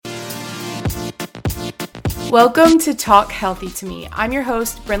Welcome to Talk Healthy to Me. I'm your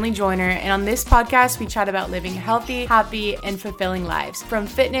host, Brinley Joyner, and on this podcast, we chat about living healthy, happy, and fulfilling lives. From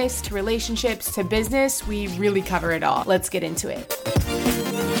fitness to relationships to business, we really cover it all. Let's get into it.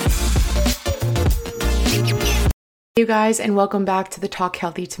 Hey you guys, and welcome back to the Talk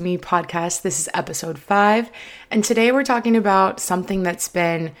Healthy to Me podcast. This is episode 5, and today we're talking about something that's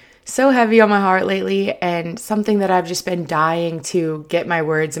been so heavy on my heart lately and something that I've just been dying to get my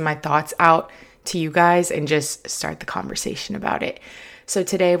words and my thoughts out to you guys and just start the conversation about it. So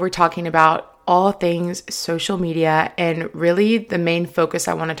today we're talking about all things social media, and really the main focus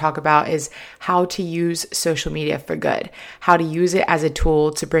I want to talk about is how to use social media for good, how to use it as a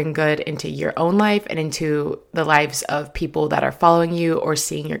tool to bring good into your own life and into the lives of people that are following you or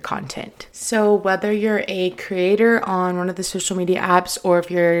seeing your content. So whether you're a creator on one of the social media apps or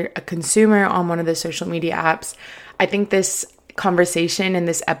if you're a consumer on one of the social media apps, I think this conversation in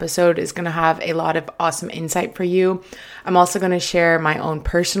this episode is going to have a lot of awesome insight for you. I'm also going to share my own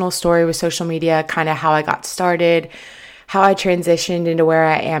personal story with social media, kind of how I got started, how I transitioned into where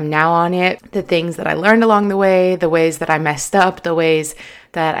I am now on it, the things that I learned along the way, the ways that I messed up, the ways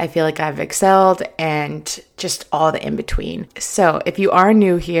that I feel like I've excelled, and just all the in between. So if you are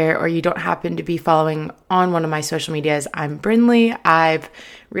new here or you don't happen to be following on one of my social medias, I'm Brinley. I've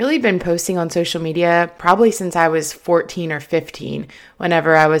really been posting on social media probably since I was 14 or 15,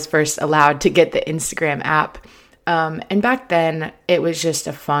 whenever I was first allowed to get the Instagram app. And back then it was just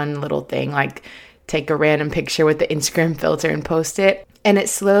a fun little thing, like take a random picture with the Instagram filter and post it. And it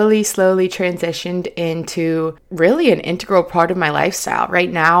slowly transitioned into really an integral part of my lifestyle. Right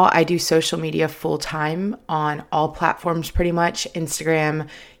now, I do social media full time on all platforms pretty much: Instagram,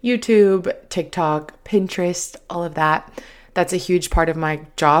 YouTube, TikTok, Pinterest, all of that. That's a huge part of my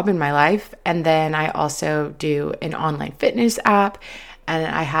job in my life. And then I also do an online fitness app, and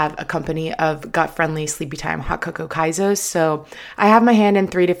I have a company of gut-friendly sleepy time hot cocoa kaizos. So I have my hand in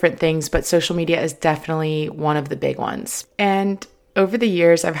 3 different things, but social media is definitely one of the big ones. And over the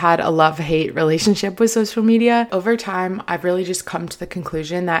years, I've had a love-hate relationship with social media. Over time, I've really just come to the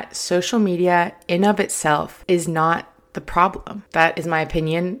conclusion that social media in of itself is not the problem. That is my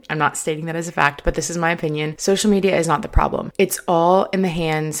opinion. I'm not stating that as a fact, but this is my opinion. Social media is not the problem. It's all in the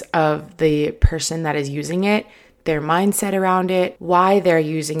hands of the person that is using it, their mindset around it, why they're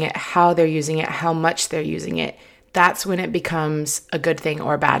using it, how they're using it, how much they're using it. That's when it becomes a good thing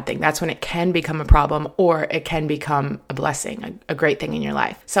or a bad thing. That's when it can become a problem or it can become a blessing, a great thing in your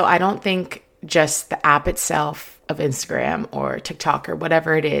life. So I don't think just the app itself of Instagram or TikTok or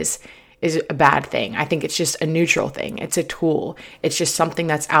whatever it is a bad thing. I think it's just a neutral thing. It's a tool. It's just something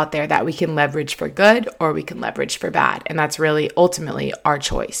that's out there that we can leverage for good or we can leverage for bad. And that's really ultimately our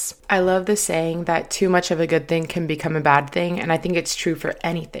choice. I love the saying that too much of a good thing can become a bad thing. And I think it's true for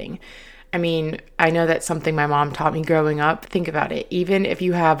anything. I mean, I know that's something my mom taught me growing up. Think about it. Even if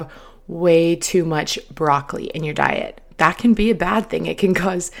you have way too much broccoli in your diet, that can be a bad thing. It can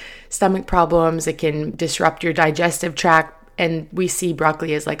cause stomach problems. It can disrupt your digestive tract. And we see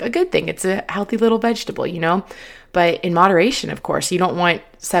broccoli as like a good thing. It's a healthy little vegetable, you know? But in moderation, of course. You don't want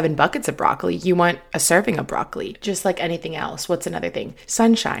 7 buckets of broccoli. You want a serving of broccoli, just like anything else. What's another thing?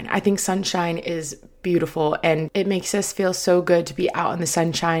 Sunshine. I think sunshine is beautiful, and it makes us feel so good to be out in the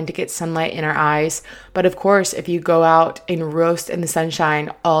sunshine, to get sunlight in our eyes. But of course, if you go out and roast in the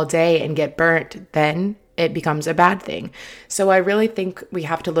sunshine all day and get burnt, then it becomes a bad thing. So I really think we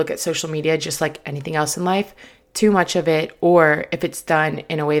have to look at social media just like anything else in life. Too much of it, or if it's done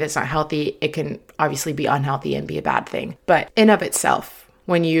in a way that's not healthy, it can obviously be unhealthy and be a bad thing. But in of itself,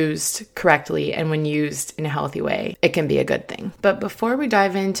 when used correctly and when used in a healthy way, it can be a good thing. But before we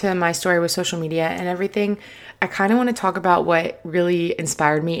dive into my story with social media and everything, I kind of want to talk about what really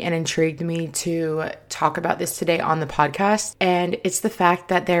inspired me and intrigued me to talk about this today on the podcast. And it's the fact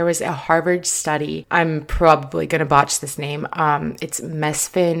that there was a Harvard study. I'm probably going to botch this name. It's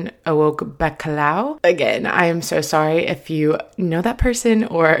Mesfin Awogbekelau. Again, I am so sorry if you know that person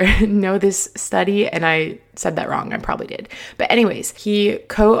or know this study and I said that wrong. I probably did. But anyways, he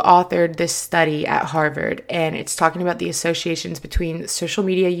co-authored this study at Harvard, and it's talking about the associations between social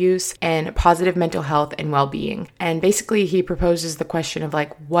media use and positive mental health and well-being. And basically, he proposes the question of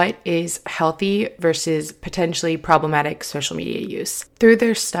like, what is healthy versus potentially problematic social media use? Through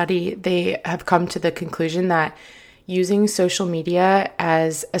their study, they have come to the conclusion that using social media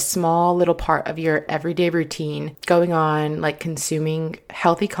as a small little part of your everyday routine, going on like consuming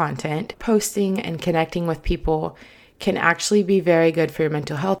healthy content, posting and connecting with people can actually be very good for your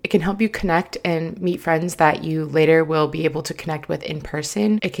mental health. It can help you connect and meet friends that you later will be able to connect with in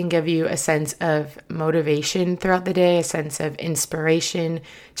person. It can give you a sense of motivation throughout the day, a sense of inspiration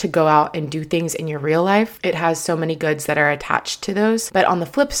to go out and do things in your real life. It has so many goods that are attached to those. But on the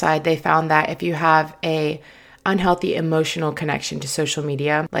flip side, they found that if you have a unhealthy emotional connection to social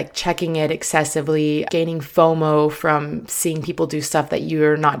media, like checking it excessively, gaining FOMO from seeing people do stuff that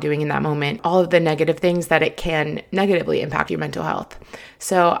you're not doing in that moment, all of the negative things that it can negatively impact your mental health.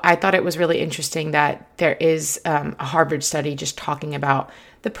 So I thought it was really interesting that there is a Harvard study just talking about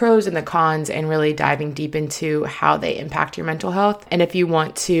the pros and the cons and really diving deep into how they impact your mental health. And if you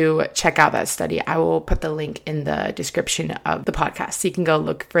want to check out that study, I will put the link in the description of the podcast so you can go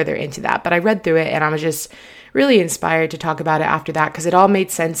look further into that. But I read through it and I was just really inspired to talk about it after that because it all made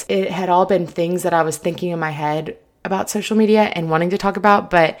sense. It had all been things that I was thinking in my head about social media and wanting to talk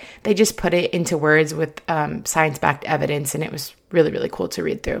about, but they just put it into words with science-backed evidence, and it was really, really cool to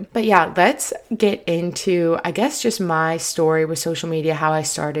read through. But yeah, let's get into, I guess, just my story with social media, how I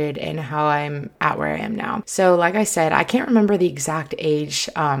started and how I'm at where I am now. So like I said, I can't remember the exact age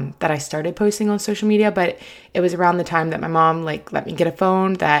that I started posting on social media, but it was around the time that my mom let me get a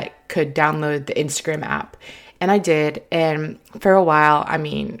phone that could download the Instagram app. And I did. And for a while,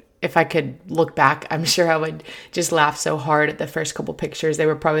 if I could look back, I'm sure I would just laugh so hard at the first couple pictures. They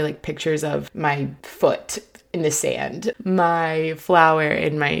were probably pictures of my foot in the sand, my flower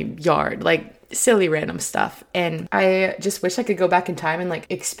in my yard, silly random stuff. And I just wish I could go back in time and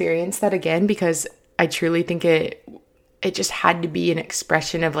experience that again, because I truly think it just had to be an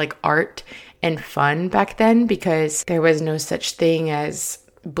expression of art and fun back then, because there was no such thing as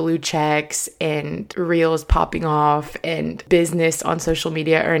blue checks and reels popping off and business on social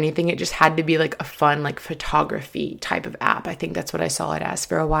media or anything. It just had to be a fun photography type of app. I think that's what I saw it as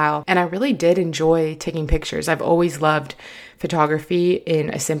for a while. And I really did enjoy taking pictures. I've always loved photography in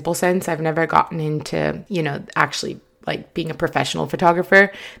a simple sense. I've never gotten into, actually being a professional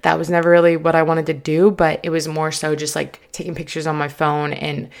photographer. That was never really what I wanted to do, but it was more so just taking pictures on my phone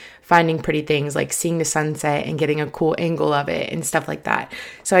and finding pretty things, seeing the sunset and getting a cool angle of it and stuff like that.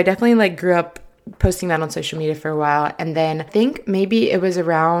 So I definitely grew up posting that on social media for a while. And then I think maybe it was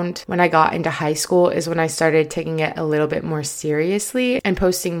around when I got into high school is when I started taking it a little bit more seriously and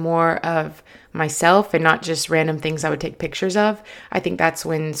posting more of myself and not just random things I would take pictures of. I think that's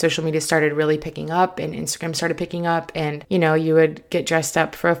when social media started really picking up and Instagram started picking up, and you would get dressed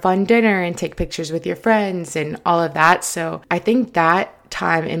up for a fun dinner and take pictures with your friends and all of that. So I think that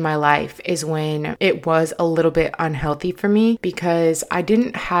time in my life is when it was a little bit unhealthy for me because I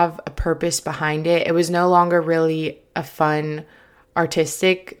didn't have a purpose behind it. It was no longer really a fun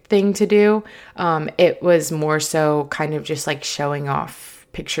artistic thing to do. It was more so kind of just showing off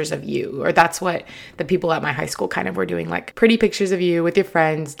pictures of you, or that's what the people at my high school kind of were doing, pretty pictures of you with your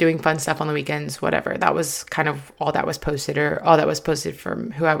friends, doing fun stuff on the weekends, whatever. That was kind of all that was posted, or all that was posted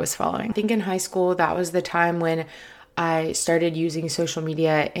from who I was following. I think in high school, that was the time when I started using social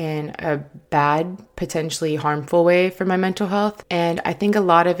media in a bad, potentially harmful way for my mental health. And I think a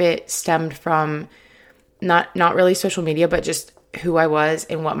lot of it stemmed from not really social media, but just who I was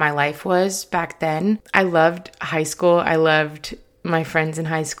and what my life was back then. I loved high school. I loved my friends in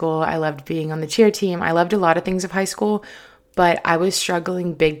high school. I loved being on the cheer team. I loved a lot of things of high school, but I was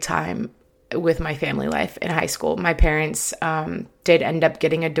struggling big time with my family life in high school. My parents did end up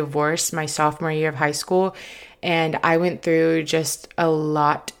getting a divorce my sophomore year of high school, and I went through just a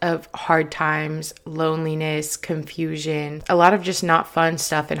lot of hard times, loneliness, confusion, a lot of just not fun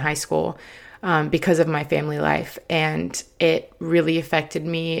stuff in high school because of my family life, and it really affected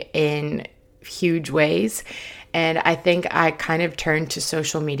me in huge ways. And I think I kind of turned to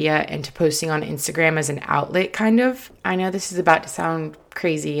social media and to posting on Instagram as an outlet, kind of. I know this is about to sound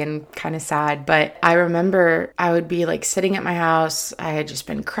crazy and kind of sad, but I remember I would be sitting at my house. I had just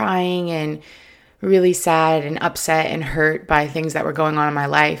been crying and really sad and upset and hurt by things that were going on in my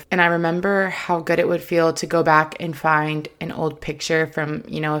life. And I remember how good it would feel to go back and find an old picture from,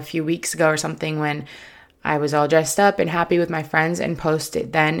 a few weeks ago or something when I was all dressed up and happy with my friends and post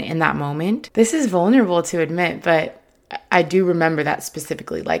it then in that moment. This is vulnerable to admit, but I do remember that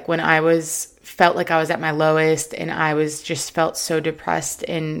specifically. When I felt like I was at my lowest and I was just felt so depressed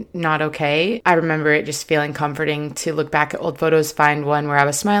and not okay. I remember it just feeling comforting to look back at old photos, find one where I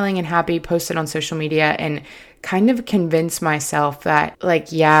was smiling and happy, post it on social media, and kind of convince myself that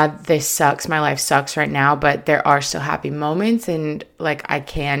yeah, this sucks. My life sucks right now, but there are still happy moments, and I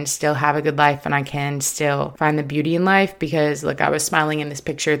can still have a good life and I can still find the beauty in life because I was smiling in this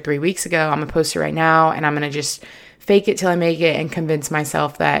picture 3 weeks ago. I'm gonna post it right now and I'm gonna just fake it till I make it and convince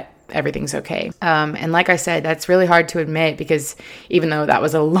myself that everything's okay. And like I said, that's really hard to admit because even though that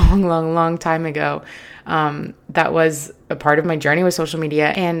was a long time ago, that was a part of my journey with social media.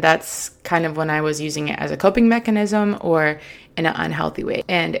 And that's kind of when I was using it as a coping mechanism or in an unhealthy way.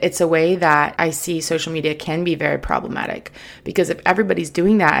 And it's a way that I see social media can be very problematic because if everybody's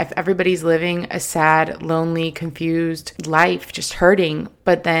doing that, if everybody's living a sad, lonely, confused life, just hurting,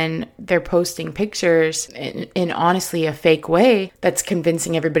 but then they're posting pictures in honestly a fake way that's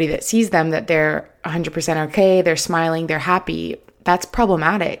convincing everybody that sees them that they're 100% okay, they're smiling, they're happy, that's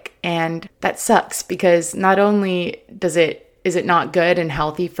problematic. And that sucks because not only is it not good and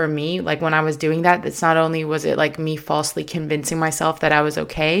healthy for me? Like when I was doing that, it's not only was it like me falsely convincing myself that I was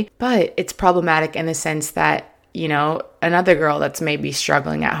okay, but it's problematic in the sense that, you know, another girl that's maybe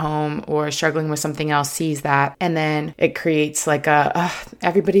struggling at home or struggling with something else sees that. And then it creates like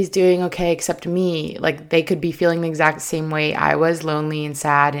everybody's doing okay except me. Like they could be feeling the exact same way I was, lonely and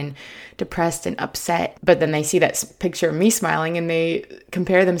sad and depressed and upset. But then they see that picture of me smiling and they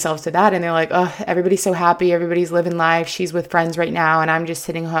compare themselves to that. And they're like, oh, everybody's so happy. Everybody's living life. She's with friends right now. And I'm just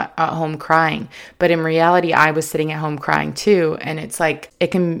sitting at home crying. But in reality, I was sitting at home crying too. And it's like, it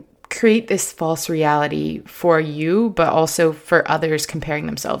can create this false reality for you, but also for others comparing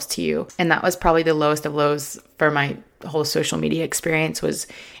themselves to you. And that was probably the lowest of lows for my whole social media experience, was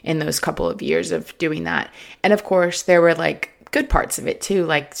in those couple of years of doing that. And of course, there were like good parts of it too.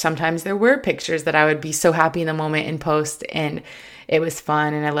 Like sometimes there were pictures that I would be so happy in the moment and post, and it was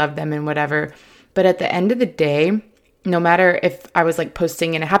fun and I loved them and whatever. But at the end of the day, no matter if I was like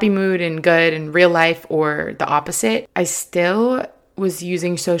posting in a happy mood and good and real life or the opposite, I still was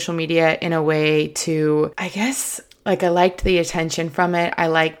using social media in a way to, I guess, like I liked the attention from it. I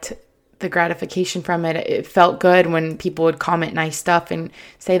liked the gratification from it. It felt good when people would comment nice stuff and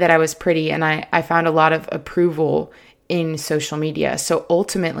say that I was pretty. And I found a lot of approval in social media. So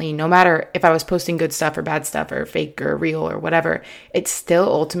ultimately, no matter if I was posting good stuff or bad stuff or fake or real or whatever, it still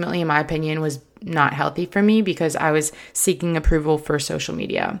ultimately, in my opinion, was not healthy for me because I was seeking approval for social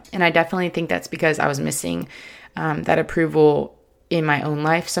media. And I definitely think that's because I was missing that approval in my own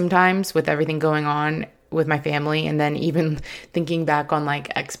life sometimes with everything going on with my family. And then even thinking back on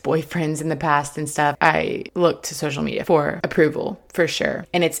like ex-boyfriends in the past and stuff, I look to social media for approval for sure.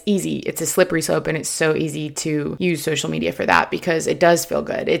 And it's easy. It's a slippery slope and it's so easy to use social media for that because it does feel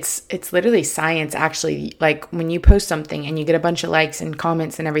good. It's literally science actually. Like when you post something and you get a bunch of likes and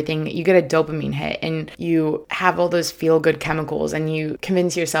comments and everything, you get a dopamine hit and you have all those feel good chemicals and you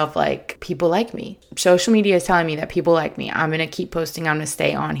convince yourself like people like me. Social media is telling me that people like me. I'm going to keep posting. I'm going to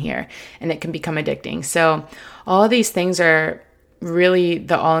stay on here, and it can become addicting. So all of these things are really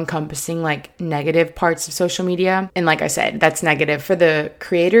the all-encompassing like negative parts of social media. And like I said, that's negative for the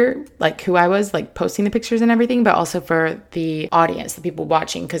creator, like who I was, like posting the pictures and everything, but also for the audience, the people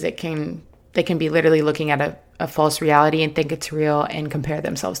watching, because they can be literally looking at a false reality and think it's real and compare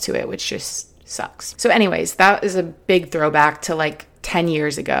themselves to it, which just sucks. So anyways, that is a big throwback to like 10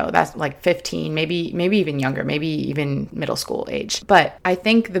 years ago. That's like 15, maybe even younger, maybe even middle school age. But I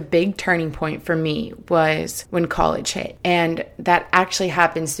think the big turning point for me was when college hit. And that actually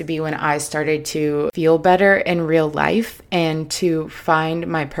happens to be when I started to feel better in real life and to find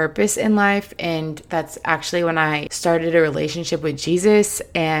my purpose in life. And that's actually when I started a relationship with Jesus,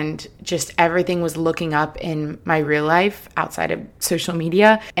 and just everything was looking up in my real life outside of social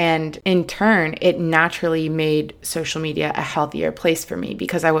media. And in turn, it naturally made social media a healthier place for me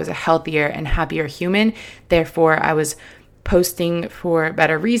because I was a healthier and happier human. Therefore, I was posting for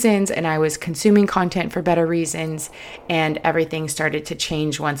better reasons and I was consuming content for better reasons, and everything started to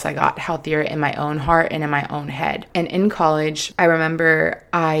change once I got healthier in my own heart and in my own head. And in college, I remember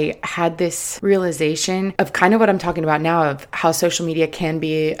I had this realization of kind of what I'm talking about now, of how social media can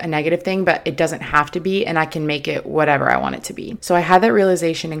be a negative thing, but it doesn't have to be, and I can make it whatever I want it to be. So I had that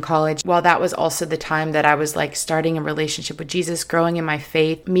realization in college, while that was also the time that I was like starting a relationship with Jesus, growing in my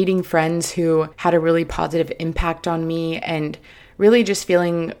faith, meeting friends who had a really positive impact on me, and really just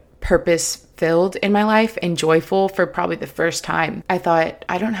feeling purpose-filled in my life and joyful for probably the first time. I thought,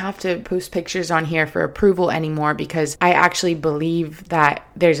 I don't have to post pictures on here for approval anymore because I actually believe that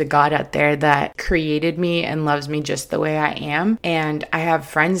there's a God out there that created me and loves me just the way I am. And I have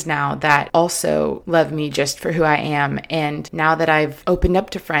friends now that also love me just for who I am. And now that I've opened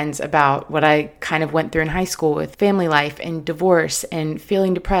up to friends about what I kind of went through in high school with family life and divorce and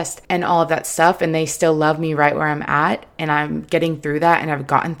feeling depressed and all of that stuff, and they still love me right where I'm at, and I'm getting through that and I've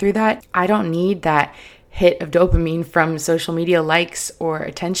gotten through that, I don't need that hit of dopamine from social media likes or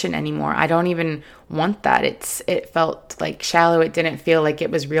attention anymore. I don't even want that. It felt like shallow. It didn't feel like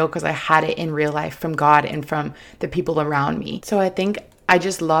it was real because I had it in real life from God and from the people around me. So I think I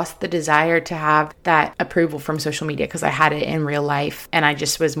just lost the desire to have that approval from social media because I had it in real life and I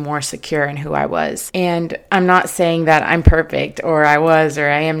just was more secure in who I was. And I'm not saying that I'm perfect or I was or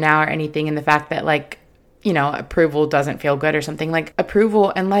I am now or anything, in the fact that approval doesn't feel good or something. Like,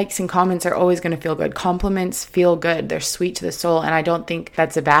 approval and likes and comments are always going to feel good. Compliments feel good. They're sweet to the soul. And I don't think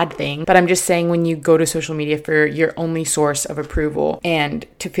that's a bad thing. But I'm just saying, when you go to social media for your only source of approval and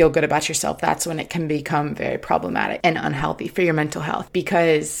to feel good about yourself, that's when it can become very problematic and unhealthy for your mental health.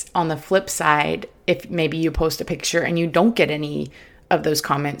 Because on the flip side, if maybe you post a picture and you don't get any of those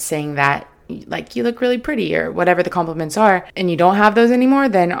comments saying that, like, you look really pretty or whatever the compliments are, and you don't have those anymore,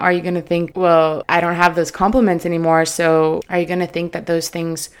 then are you going to think, well, I don't have those compliments anymore, so are you going to think that those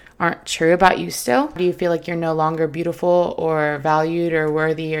things aren't true about you still? Do you feel like you're no longer beautiful or valued or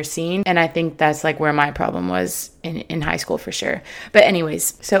worthy or seen? And I think that's like where my problem was in high school for sure. But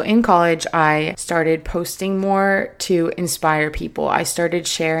anyways, so in college, I started posting more to inspire people. I started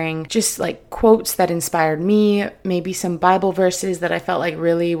sharing just like quotes that inspired me, maybe some Bible verses that I felt like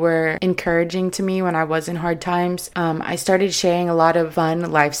really were encouraging to me when I was in hard times. I started sharing a lot of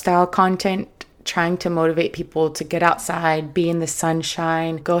fun lifestyle content, trying to motivate people to get outside, be in the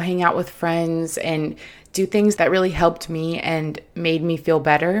sunshine, go hang out with friends, and do things that really helped me and made me feel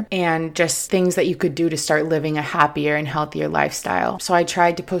better, and just things that you could do to start living a happier and healthier lifestyle. So I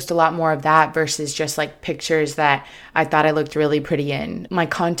tried to post a lot more of that versus just like pictures that I thought I looked really pretty in. My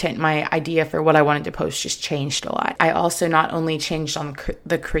content, my idea for what I wanted to post just changed a lot. I also not only changed on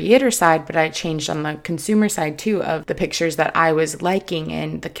the creator side, but I changed on the consumer side too, of the pictures that I was liking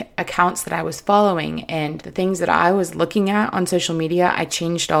and the accounts that I was following and the things that I was looking at on social media. I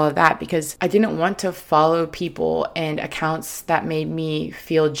changed all of that because I didn't want to follow people and accounts that made me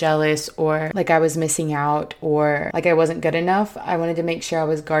feel jealous or like I was missing out or like I wasn't good enough. I wanted to make sure I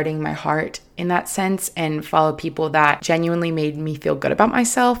was guarding my heart in that sense and follow people that genuinely made me feel good about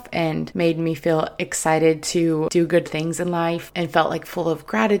myself and made me feel excited to do good things in life and felt like full of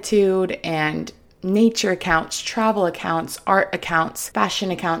gratitude, and nature accounts, travel accounts, art accounts, fashion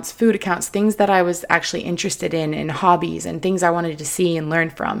accounts, food accounts, things that I was actually interested in, and hobbies and things I wanted to see and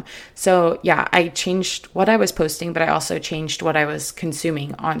learn from. So yeah, I changed what I was posting, but I also changed what I was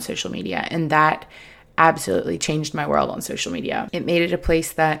consuming on social media. And that absolutely changed my world on social media. It made it a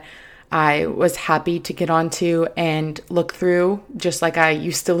place that I was happy to get onto and look through, just like I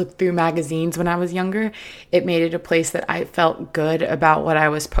used to look through magazines when I was younger. It made it a place that I felt good about what I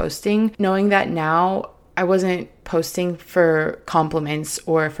was posting, knowing that now I wasn't posting for compliments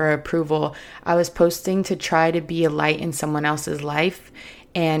or for approval. I was posting to try to be a light in someone else's life,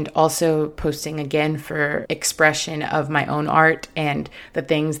 and also posting again for expression of my own art and the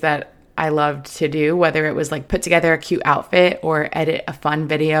things that I loved to do, whether it was like put together a cute outfit or edit a fun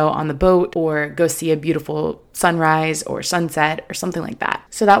video on the boat or go see a beautiful sunrise or sunset or something like that.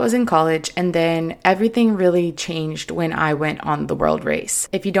 So that was in college. And then everything really changed when I went on the World Race.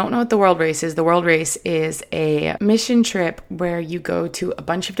 If you don't know what the World Race is a mission trip where you go to a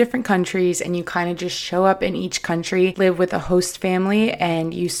bunch of different countries and you kind of just show up in each country, live with a host family,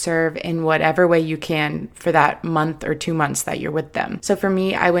 and you serve in whatever way you can for that month or 2 months that you're with them. So for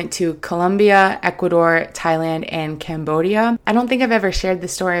me, I went to Colombia, Ecuador, Thailand, and Cambodia. I don't think I've ever shared the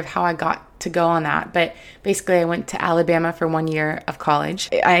story of how I got to go on that, but basically I went to Alabama for 1 year of college.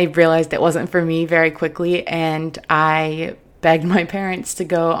 I realized it wasn't for me very quickly, and I begged my parents to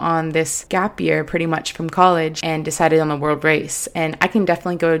go on this gap year pretty much from college and decided on the World Race. And I can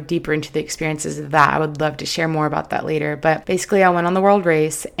definitely go deeper into the experiences of that. I would love to share more about that later. But basically I went on the World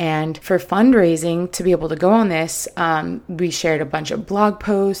Race, and for fundraising to be able to go on this, we shared a bunch of blog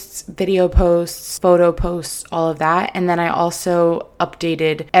posts, video posts, photo posts, all of that. And then I also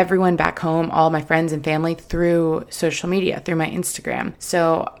updated everyone back home, all my friends and family, through social media, through my Instagram.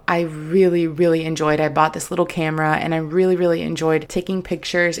 So I really, really enjoyed, I bought this little camera, and I really enjoyed taking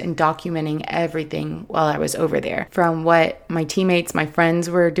pictures and documenting everything while I was over there. From what my teammates, my friends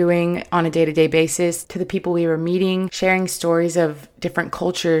were doing on a day-to-day basis, to the people we were meeting, sharing stories of different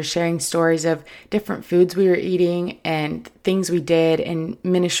cultures, sharing stories of different foods we were eating and things we did and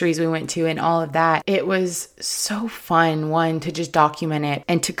ministries we went to and all of that. It was so fun, one, to just document it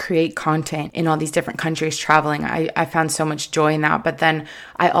and to create content in all these different countries traveling. I found so much joy in that. But then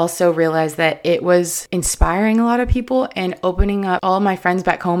I also realized that it was inspiring a lot of people and opening up all of my friends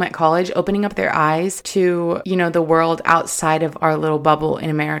back home at college, opening up their eyes to, the world outside of our little bubble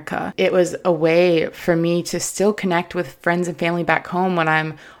in America. It was a way for me to still connect with friends and family back home when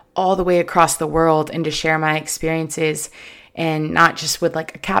I'm all the way across the world, and to share my experiences, and not just with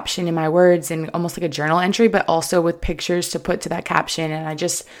like a caption in my words and almost like a journal entry, but also with pictures to put to that caption. And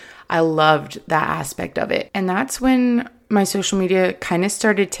I loved that aspect of it. And that's when my social media kind of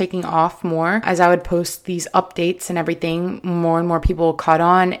started taking off more as I would post these updates and everything. More and more people caught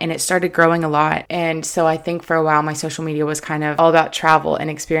on and it started growing a lot. And so I think for a while, my social media was kind of all about travel and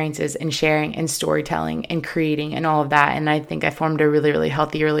experiences and sharing and storytelling and creating and all of that. And I think I formed a really, really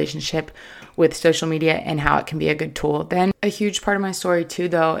healthy relationship with social media and how it can be a good tool. Then a huge part of my story too,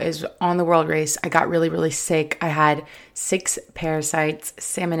 though, is on the world race, I got really, really sick. I had 6 parasites,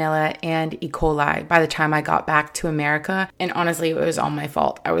 salmonella, and E. coli by the time I got back to America. And honestly, it was all my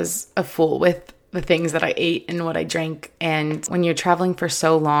fault. I was a fool with the things that I ate and what I drank. And when you're traveling for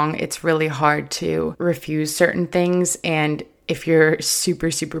so long, it's really hard to refuse certain things. And if you're super,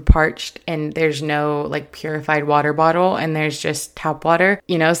 super parched and there's no like purified water bottle and there's just tap water,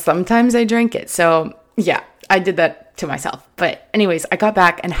 sometimes I drink it. So yeah, I did that to myself. But anyways, I got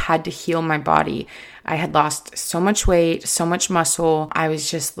back and had to heal my body. I had lost so much weight, so much muscle. I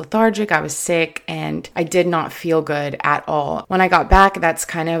was just lethargic. I was sick and I did not feel good at all. When I got back, that's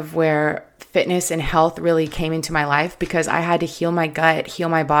kind of where fitness and health really came into my life because I had to heal my gut, heal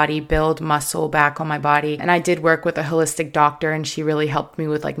my body, build muscle back on my body. And I did work with a holistic doctor and she really helped me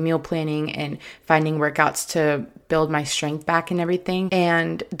with like meal planning and finding workouts to build my strength back and everything.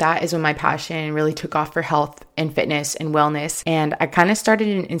 And that is when my passion really took off for health and fitness and wellness. And I kind of started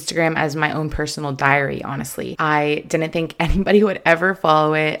an Instagram as my own personal diary, honestly. I didn't think anybody would ever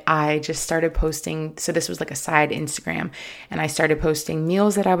follow it. I just started posting. So this was like a side Instagram. And I started posting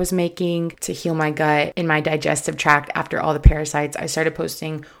meals that I was making to heal my gut and my digestive tract after all the parasites. I started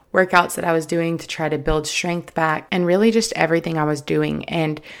posting workouts that I was doing to try to build strength back and really just everything I was doing.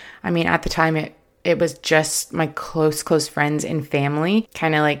 And I mean, at the time, it was just my close friends and family,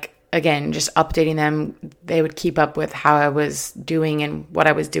 kind of like, again, just updating them. They would keep up with how I was doing and what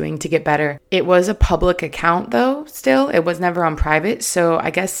I was doing to get better. It was a public account though, still. It was never on private. So I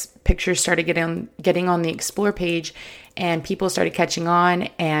guess pictures started getting on the explore page and people started catching on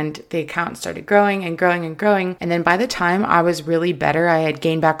and the account started growing and growing and growing. And then by the time I was really better, I had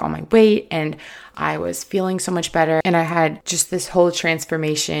gained back all my weight and I was feeling so much better. And I had just this whole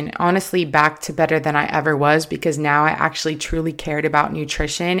transformation, honestly, back to better than I ever was because now I actually truly cared about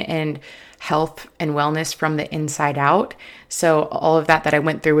nutrition and health and wellness from the inside out. So all of that I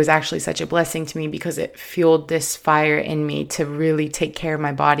went through was actually such a blessing to me because it fueled this fire in me to really take care of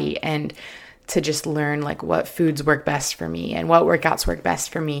my body and to just learn like what foods work best for me and what workouts work best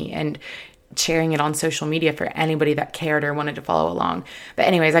for me and sharing it on social media for anybody that cared or wanted to follow along. But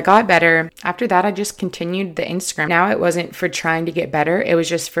anyways, I got better. After that, I just continued the Instagram. Now it wasn't for trying to get better. It was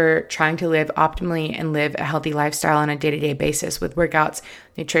just for trying to live optimally and live a healthy lifestyle on a day-to-day basis with workouts,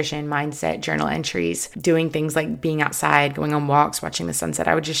 nutrition, mindset, journal entries, doing things like being outside, going on walks, watching the sunset.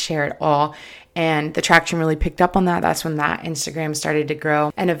 I would just share it all. And the traction really picked up on that. That's when that Instagram started to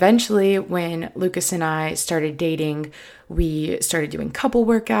grow. And eventually when Lucas and I started dating, we started doing couple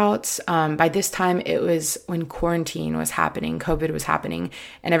workouts. By this time, it was when quarantine was happening, COVID was happening,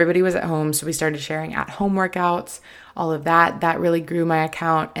 and everybody was at home. So we started sharing at-home workouts, all of that. That really grew my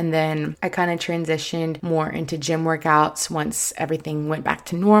account. And then I kind of transitioned more into gym workouts once everything went back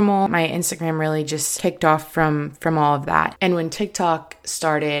to normal. My Instagram really just kicked off from all of that. And when TikTok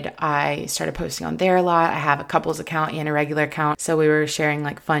started, I started posting on there a lot. I have a couples account and a regular account. So we were sharing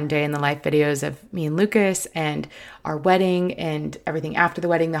like fun day in the life videos of me and Lucas and our wedding and everything after the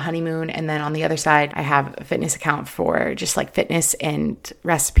wedding, the honeymoon. And then on the other side, I have a fitness account for just like fitness and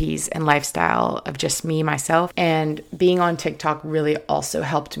recipes and lifestyle of just me, myself. And being on TikTok really also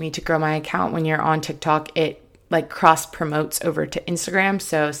helped me to grow my account. When you're on TikTok, it like cross promotes over to Instagram.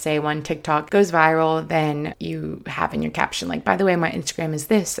 So say one TikTok goes viral, then you have in your caption, like, by the way, my Instagram is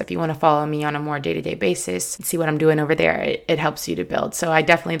this. If you want to follow me on a more day-to-day basis and see what I'm doing over there, it helps you to build. So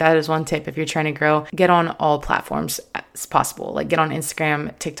that is one tip. If you're trying to grow, get on all platforms as possible. Like get on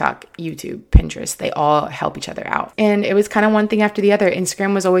Instagram, TikTok, YouTube, Pinterest. They all help each other out. And it was kind of one thing after the other.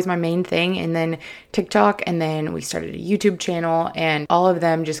 Instagram was always my main thing. And then TikTok, and then we started a YouTube channel, and all of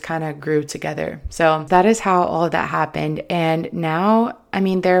them just kind of grew together. So that is how all of that happened. And now, I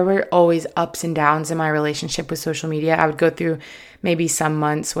mean, there were always ups and downs in my relationship with social media. I would go through maybe some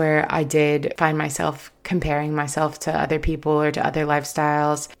months where I did find myself comparing myself to other people or to other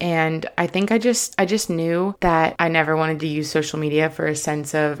lifestyles. And I think I just knew that I never wanted to use social media for a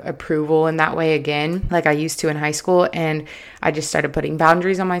sense of approval in that way again, like I used to in high school. And I just started putting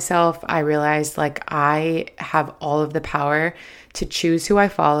boundaries on myself. I realized like I have all of the power to choose who I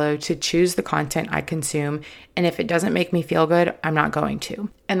follow, to choose the content I consume. And if it doesn't make me feel good, I'm not going to.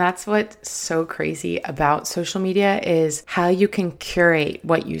 And that's what's so crazy about social media is how you can curate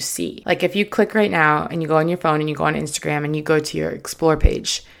what you see. Like if you click right now and you go on your phone and you go on Instagram and you go to your explore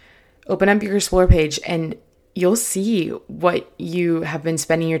page, open up your explore page and you'll see what you have been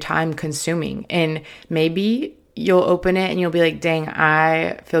spending your time consuming. And maybe you'll open it and you'll be like, dang,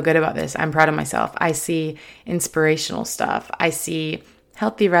 I feel good about this. I'm proud of myself. I see inspirational stuff. I see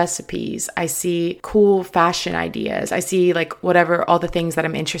healthy recipes. I see cool fashion ideas. I see like whatever, all the things that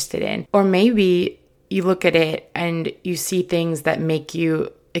I'm interested in. Or maybe you look at it and you see things that make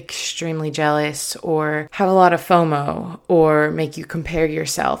you extremely jealous or have a lot of FOMO or make you compare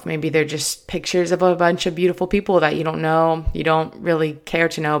yourself. Maybe they're just pictures of a bunch of beautiful people that you don't know, you don't really care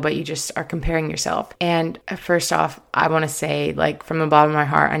to know, but you just are comparing yourself. And first off, I want to say, like, from the bottom of my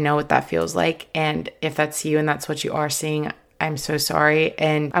heart, I know what that feels like. And if that's you and that's what you are seeing, I'm so sorry.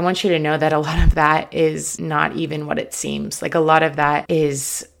 And I want you to know that a lot of that is not even what it seems. Like, a lot of that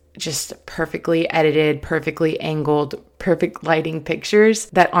is just perfectly edited, perfectly angled, perfect lighting pictures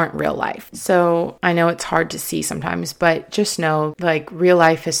that aren't real life. So I know it's hard to see sometimes, but just know, like, real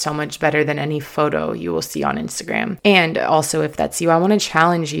life is so much better than any photo you will see on Instagram. And also, if that's you, I want to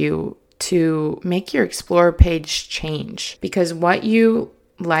challenge you to make your Explore page change, because what you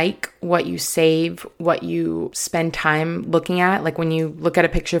like, what you save, what you spend time looking at, like when you look at a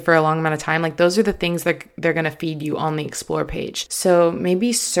picture for a long amount of time, like those are the things that they're going to feed you on the Explore page. So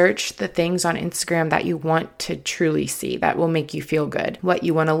maybe search the things on Instagram that you want to truly see, that will make you feel good, what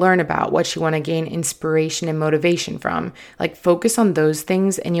you want to learn about, what you want to gain inspiration and motivation from. Like, focus on those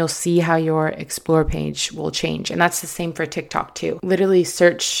things and you'll see how your Explore page will change. And that's the same for TikTok too. Literally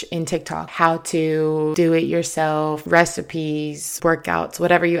search in TikTok how to do it yourself, recipes, workouts,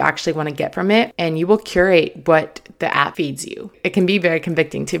 whatever you actually want to get from it, and you will curate what the app feeds you. It can be very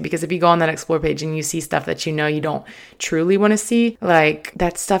convicting too, because if you go on that Explore page and you see stuff that you know you don't truly want to see, like,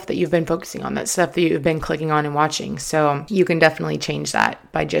 that's stuff that you've been focusing on, that's stuff that you've been clicking on and watching. So you can definitely change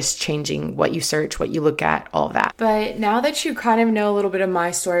that by just changing what you search, what you look at, all of that. But now that you kind of know a little bit of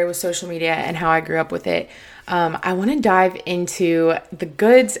my story with social media and how I grew up with it, I want to dive into the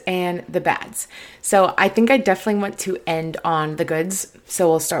goods and the bads. So I think I definitely want to end on the goods. So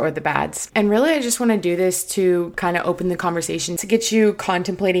we'll start with the bads. And really, I just want to do this to kind of open the conversation, to get you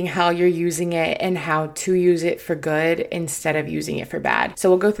contemplating how you're using it and how to use it for good instead of using it for bad. So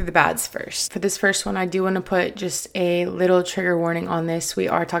we'll go through the bads first. For this first one, I do want to put just a little trigger warning on this. We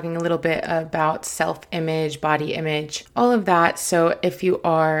are talking a little bit about self-image, body image, all of that. So if you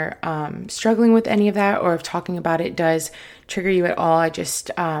are struggling with any of that, or if talking about it does trigger you at all, I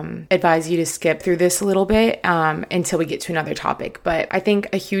just advise you to skip through this a little bit until we get to another topic. But I think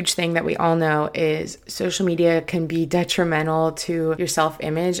a huge thing that we all know is social media can be detrimental to your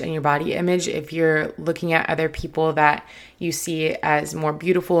self-image and your body image if you're looking at other people that you see as more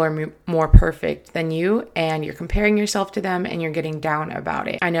beautiful or more perfect than you, and you're comparing yourself to them and you're getting down about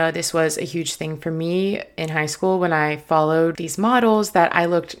it. I know this was a huge thing for me in high school when I followed these models that I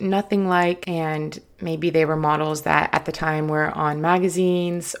looked nothing like, and maybe they were models that at the time were on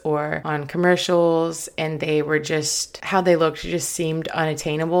magazines or on commercials, and they were just, how they looked just seemed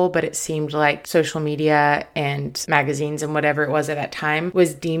unattainable, but it seemed like social media and magazines and whatever it was at that time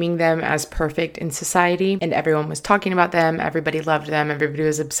was deeming them as perfect in society, and everyone was talking about them, everybody loved them, everybody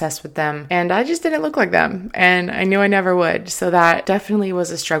was obsessed with them, and I just didn't look like them, and I knew I never would. So that definitely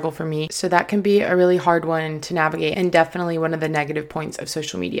was a struggle for me. So that can be a really hard one to navigate, and definitely one of the negative points of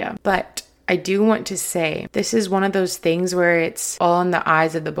social media. But I do want to say this is one of those things where it's all in the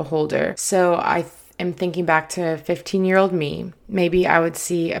eyes of the beholder. So I am thinking back to 15-year-old me. Maybe I would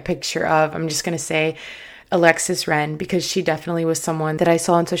see a picture of, I'm just going to say, Alexis Ren, because she definitely was someone that I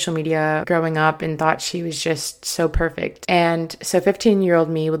saw on social media growing up and thought she was just so perfect. And so 15-year-old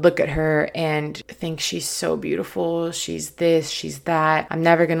me would look at her and think she's so beautiful, she's this, she's that, I'm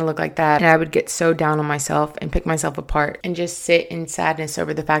never going to look like that. And I would get so down on myself and pick myself apart and just sit in sadness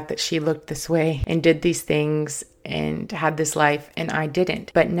over the fact that she looked this way and did these things and had this life and I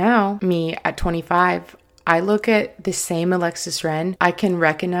didn't. But now, me at 25, I look at the same Alexis Ren, I can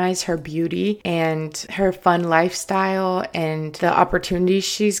recognize her beauty and her fun lifestyle and the opportunities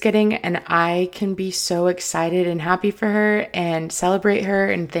she's getting, and I can be so excited and happy for her and celebrate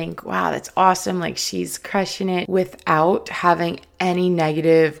her and think, wow, that's awesome, like she's crushing it, without having any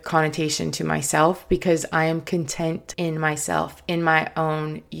negative connotation to myself, because I am content in myself, in my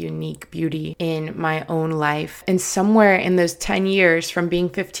own unique beauty, in my own life. And somewhere in those 10 years from being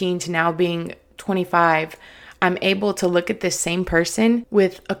 15 to now being 25, I'm able to look at this same person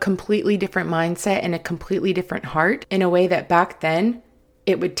with a completely different mindset and a completely different heart in a way that back then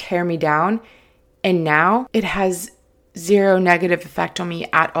it would tear me down. And now it has zero negative effect on me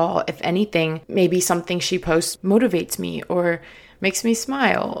at all. If anything, maybe something she posts motivates me or makes me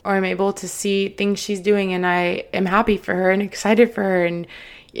smile, or I'm able to see things she's doing and I am happy for her and excited for her and,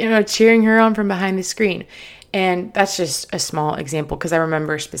 cheering her on from behind the screen. And that's just a small example because I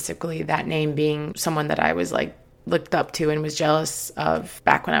remember specifically that name being someone that I was like looked up to and was jealous of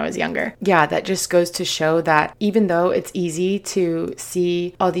back when I was younger. Yeah, that just goes to show that even though it's easy to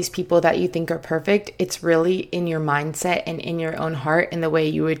see all these people that you think are perfect, it's really in your mindset and in your own heart and the way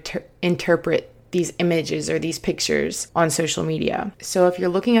you would interpret these images or these pictures on social media. So if you're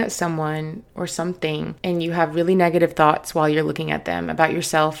looking at someone or something and you have really negative thoughts while you're looking at them about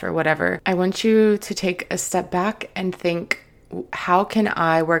yourself or whatever, I want you to take a step back and think, how can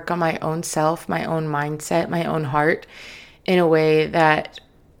I work on my own self, my own mindset, my own heart in a way that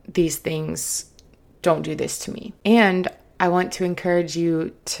these things don't do this to me? And I want to encourage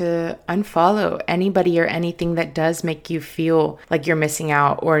you to unfollow anybody or anything that does make you feel like you're missing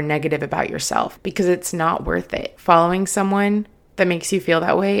out or negative about yourself, because it's not worth it. Following someone that makes you feel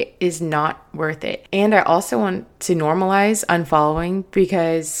that way is not worth it. And I also want to normalize unfollowing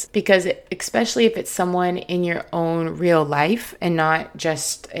because especially if it's someone in your own real life and not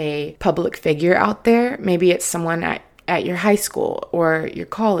just a public figure out there, maybe it's someone at your high school or your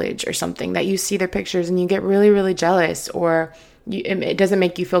college or something that you see their pictures and you get really, really jealous, or it doesn't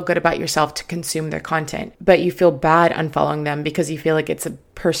make you feel good about yourself to consume their content, but you feel bad unfollowing them because you feel like it's a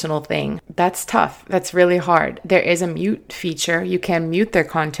personal thing. That's tough. That's really hard. There is a mute feature. You can mute their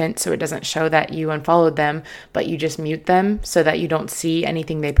content so it doesn't show that you unfollowed them, but you just mute them so that you don't see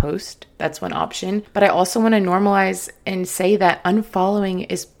anything they post. That's one option. But I also want to normalize and say that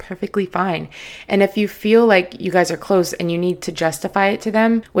unfollowing is perfectly fine. And if you feel like you guys are close and you need to justify it to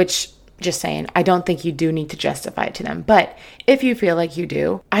them, which, just saying, I don't think you do need to justify it to them. But if you feel like you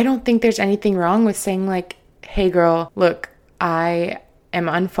do, I don't think there's anything wrong with saying like, hey girl, look, I am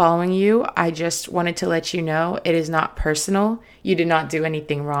unfollowing you. I just wanted to let you know it is not personal. You did not do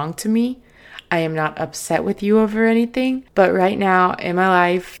anything wrong to me. I am not upset with you over anything. But right now in my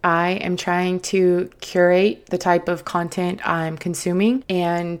life, I am trying to curate the type of content I'm consuming,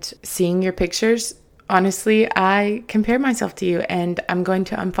 and seeing your pictures, honestly, I compare myself to you and I'm going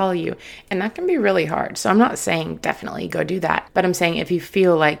to unfollow you. And that can be really hard. So I'm not saying definitely go do that. But I'm saying if you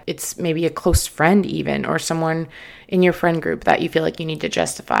feel like it's maybe a close friend even, or someone in your friend group that you feel like you need to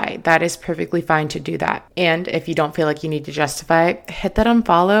justify, that is perfectly fine to do that. And if you don't feel like you need to justify, hit that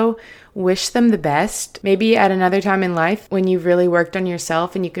unfollow. Wish them the best. Maybe at another time in life when you've really worked on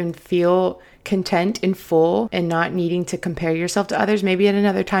yourself and you can feel content and full and not needing to compare yourself to others, maybe at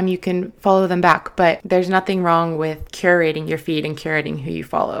another time you can follow them back. But there's nothing wrong with curating your feed and curating who you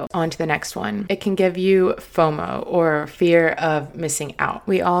follow. On to the next one. It can give you FOMO, or fear of missing out.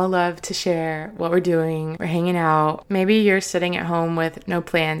 We all love to share what we're doing. We're hanging out. Maybe you're sitting at home with no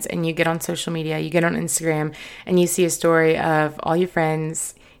plans and you get on social media, you get on Instagram and you see a story of all your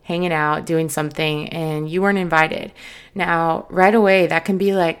friends hanging out, doing something, and you weren't invited. Now, right away, that can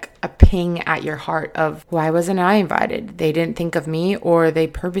be like a ping at your heart of, why wasn't I invited? They didn't think of me, or they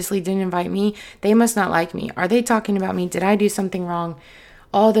purposely didn't invite me. They must not like me. Are they talking about me? Did I do something wrong?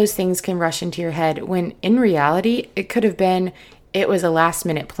 All those things can rush into your head when in reality, it could have been, it was a last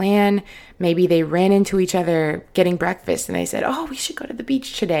minute plan. Maybe they ran into each other getting breakfast and they said, oh, we should go to the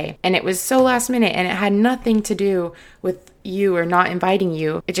beach today. And it was so last minute and it had nothing to do with you or not inviting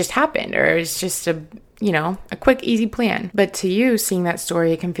you. It just happened, or it's just a quick, easy plan. But to you, seeing that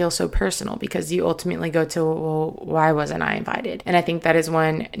story, it can feel so personal because you ultimately go to, well, why wasn't I invited? And I think that is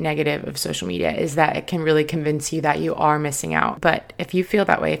one negative of social media, is that it can really convince you that you are missing out. But if you feel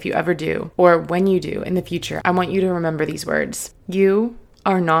that way, if you ever do, or when you do in the future, I want you to remember these words. You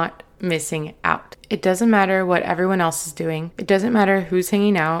are not missing out. It doesn't matter what everyone else is doing. It doesn't matter who's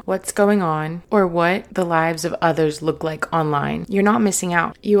hanging out, what's going on, or what the lives of others look like online. You're not missing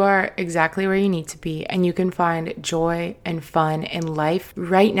out. You are exactly where you need to be, and you can find joy and fun in life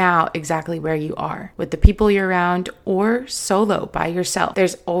right now exactly where you are, with the people you're around or solo by yourself.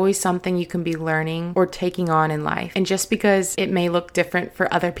 There's always something you can be learning or taking on in life. And just because it may look different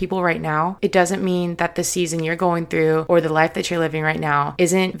for other people right now, it doesn't mean that the season you're going through or the life that you're living right now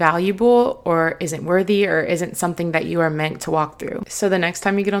isn't valuable or isn't worthy or isn't something that you are meant to walk through. So the next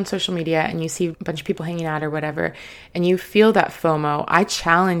time you get on social media and you see a bunch of people hanging out or whatever, and you feel that FOMO, I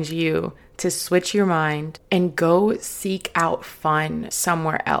challenge you to switch your mind and go seek out fun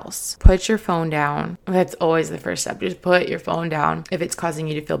somewhere else. Put your phone down. That's always the first step. Just put your phone down if it's causing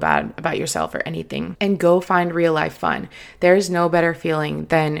you to feel bad about yourself or anything, and go find real life fun. There's no better feeling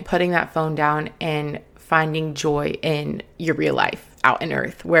than putting that phone down and finding joy in your real life. out in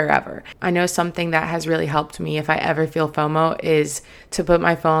earth, wherever. I know something that has really helped me if I ever feel FOMO is to put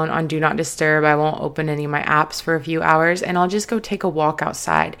my phone on do not disturb. I won't open any of my apps for a few hours and I'll just go take a walk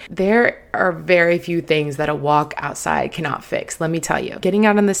outside. There are very few things that a walk outside cannot fix. Let me tell you, getting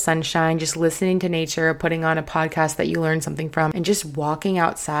out in the sunshine, just listening to nature, putting on a podcast that you learn something from, and just walking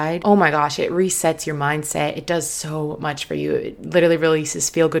outside. Oh my gosh, it resets your mindset. It does so much for you. It literally releases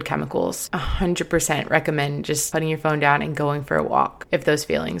feel-good chemicals. 100% recommend just putting your phone down and going for a walk if those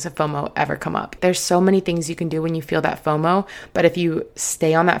feelings of FOMO ever come up. There's so many things you can do when you feel that FOMO, but if you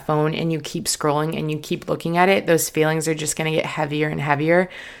stay on that phone and you keep scrolling and you keep looking at it, those feelings are just going to get heavier and heavier.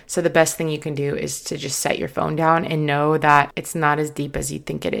 So the best thing you can do is to just set your phone down and know that it's not as deep as you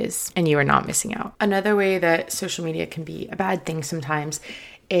think it is and you are not missing out. Another way that social media can be a bad thing sometimes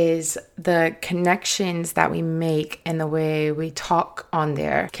is the connections that we make and the way we talk on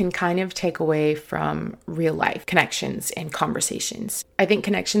there can kind of take away from real life connections and conversations. I think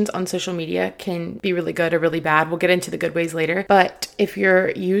connections on social media can be really good or really bad. We'll get into the good ways later. But if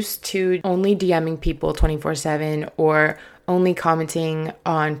you're used to only DMing people 24/7 or only commenting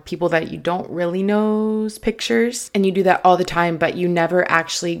on people that you don't really know's pictures, and you do that all the time, but you never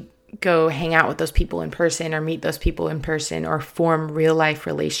actually go hang out with those people in person or meet those people in person or form real life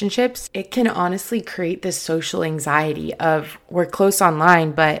relationships, it can honestly create this social anxiety of we're close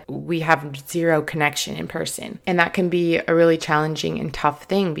online, but we have zero connection in person. And that can be a really challenging and tough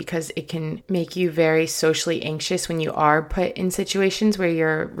thing because it can make you very socially anxious when you are put in situations where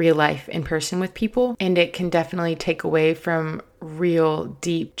you're real life in person with people. And it can definitely take away from real,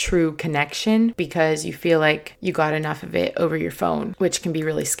 deep, true connection because you feel like you got enough of it over your phone, which can be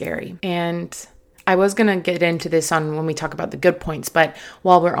really scary. And I was going to get into this on when we talk about the good points, but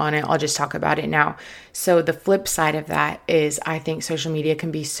while we're on it, I'll just talk about it now. So the flip side of that is I think social media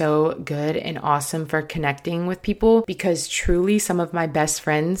can be so good and awesome for connecting with people because truly some of my best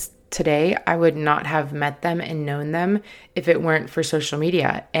friends today, I would not have met them and known them if it weren't for social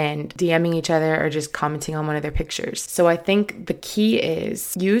media and DMing each other or just commenting on one of their pictures. So I think the key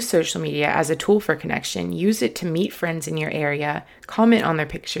is use social media as a tool for connection. Use it to meet friends in your area, comment on their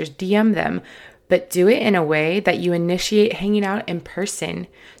pictures, DM them, but do it in a way that you initiate hanging out in person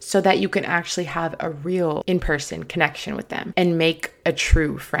so that you can actually have a real in-person connection with them and make a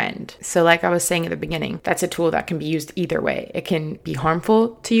true friend. So like I was saying at the beginning, that's a tool that can be used either way. It can be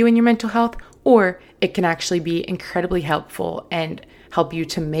harmful to you and your mental health, or it can actually be incredibly helpful and help you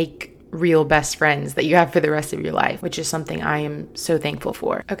to make real best friends that you have for the rest of your life, which is something I am so thankful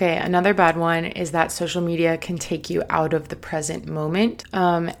for. Okay, another bad one is that social media can take you out of the present moment.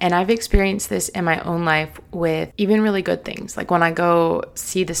 And I've experienced this in my own life with even really good things. Like when I go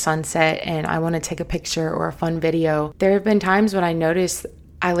see the sunset and I want to take a picture or a fun video, there have been times when I notice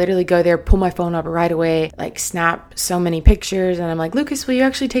I literally go there, pull my phone up right away, like snap so many pictures. And I'm like, Lucas, will you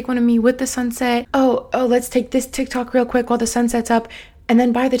actually take one of me with the sunset? Oh, let's take this TikTok real quick while the sunset's up. And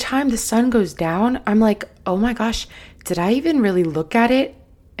then by the time the sun goes down, I'm like, oh my gosh, did I even really look at it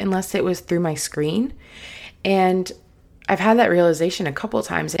unless it was through my screen? And I've had that realization a couple of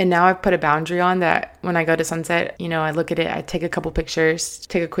times. And now I've put a boundary on that when I go to sunset, I look at it, I take a couple pictures,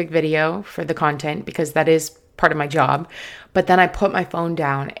 take a quick video for the content because that is part of my job. But then I put my phone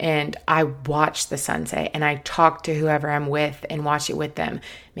down and I watch the sunset and I talk to whoever I'm with and watch it with them.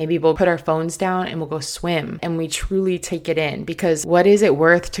 Maybe we'll put our phones down and we'll go swim and we truly take it in, because what is it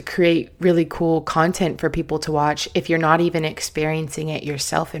worth to create really cool content for people to watch if you're not even experiencing it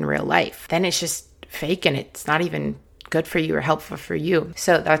yourself in real life? Then it's just fake and it's not even good for you or helpful for you.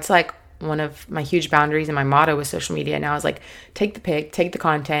 So that's like one of my huge boundaries and my motto with social media now is like, take the pic, take the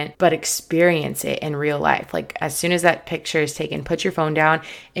content, but experience it in real life. Like as soon as that picture is taken, put your phone down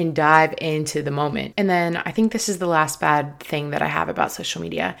and dive into the moment. And then I think this is the last bad thing that I have about social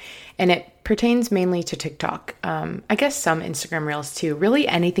media, and it pertains mainly to TikTok. I guess some Instagram Reels too, really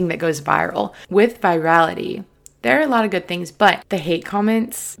anything that goes viral. With virality, there are a lot of good things, but the hate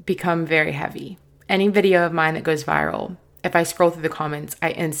comments become very heavy. Any video of mine that goes viral, if I scroll through the comments, I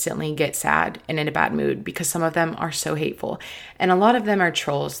instantly get sad and in a bad mood because some of them are so hateful. And a lot of them are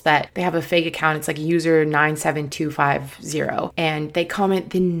trolls that they have a fake account. It's like user 97250 and they comment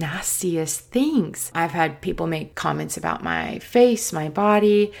the nastiest things. I've had people make comments about my face, my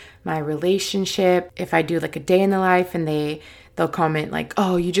body, my relationship. If I do like a day in the life and they'll comment like,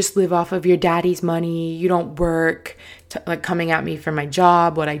 oh, you just live off of your daddy's money, you don't work, like coming at me for my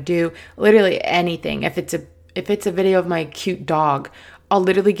job, what I do, literally anything. If it's a video of my cute dog, I'll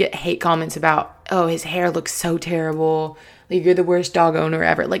literally get hate comments about, oh, his hair looks so terrible, like you're the worst dog owner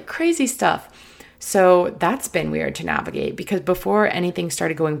ever, like crazy stuff. So that's been weird to navigate because before anything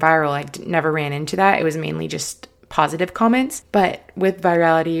started going viral, I never ran into that. It was mainly just positive comments, but with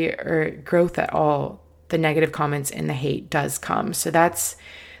virality or growth at all, the negative comments and the hate does come. So that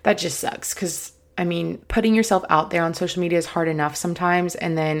just sucks, because I mean, putting yourself out there on social media is hard enough sometimes,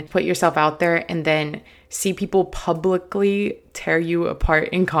 and then put yourself out there and then see people publicly tear you apart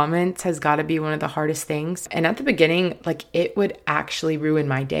in comments has got to be one of the hardest things. And at the beginning, like, it would actually ruin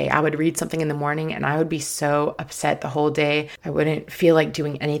my day. I would read something in the morning and I would be so upset the whole day. I wouldn't feel like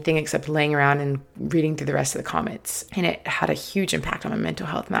doing anything except laying around and reading through the rest of the comments. And it had a huge impact on my mental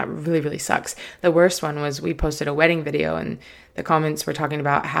health, and that really, really sucks. The worst one was we posted a wedding video and the comments were talking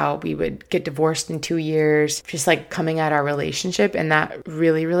about how we would get divorced in 2 years, just like coming at our relationship. And that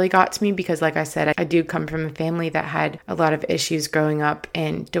really, really got to me, because like I said, I do come from a family that had a lot of issues growing up,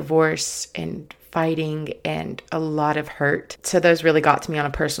 and divorce and fighting and a lot of hurt. So those really got to me on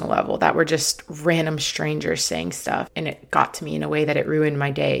a personal level, that were just random strangers saying stuff. And it got to me in a way that it ruined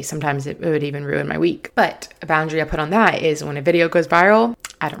my day. Sometimes it would even ruin my week. But a boundary I put on that is when a video goes viral,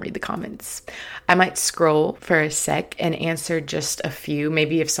 I don't read the comments. I might scroll for a sec and answer just a few.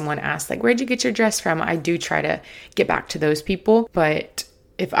 Maybe if someone asks, like, where'd you get your dress from? I do try to get back to those people. But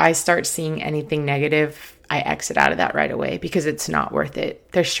if I start seeing anything negative, I exit out of that right away, because it's not worth it.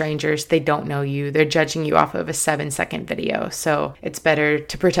 They're strangers. They don't know you. They're judging you off of a 7-second video. So it's better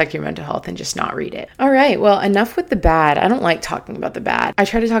to protect your mental health and just not read it. All right. Well, enough with the bad. I don't like talking about the bad. I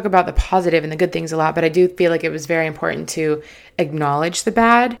try to talk about the positive and the good things a lot, but I do feel like it was very important to acknowledge the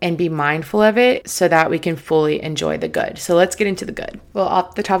bad and be mindful of it so that we can fully enjoy the good. So let's get into the good. Well,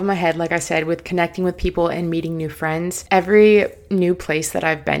 off the top of my head, like I said, with connecting with people and meeting new friends, every new place that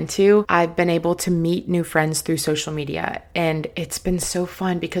I've been to, I've been able to meet new friends through social media. And it's been so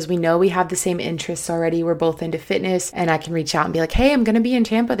fun because we know we have the same interests already. We're both into fitness, and I can reach out and be like, hey, I'm going to be in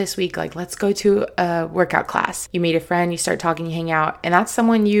Tampa this week. Like, let's go to a workout class. You meet a friend, you start talking, you hang out, and that's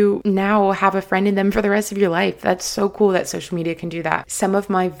someone you now have a friend in them for the rest of your life. That's so cool that social media can do that. Some of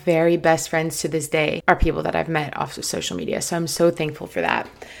my very best friends to this day are people that I've met off of social media. So I'm so thankful for that.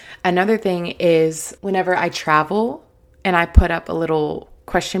 Another thing is whenever I travel and I put up a little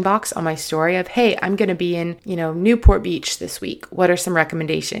question box on my story of, hey, I'm going to be in, Newport Beach this week. What are some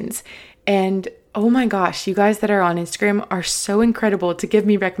recommendations? And oh my gosh, you guys that are on Instagram are so incredible to give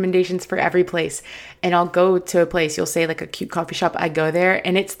me recommendations for every place. And I'll go to a place, you'll say like a cute coffee shop. I go there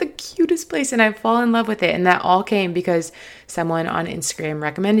and it's the cutest place and I fall in love with it. And that all came because someone on Instagram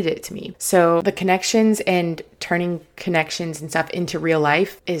recommended it to me. So the connections and turning connections and stuff into real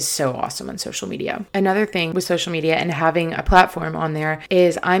life is so awesome on social media. Another thing with social media and having a platform on there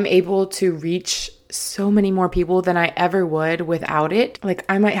is I'm able to reach so many more people than I ever would without it. Like,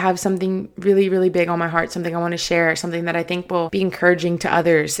 I might have something really, really big on my heart, something I want to share, something that I think will be encouraging to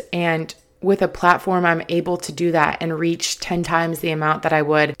others. And with a platform, I'm able to do that and reach 10 times the amount that I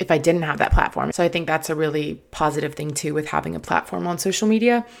would if I didn't have that platform. So I think that's a really positive thing too with having a platform on social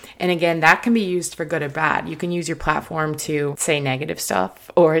media. And again, that can be used for good or bad. You can use your platform to say negative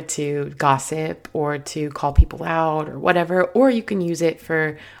stuff or to gossip or to call people out or whatever, or you can use it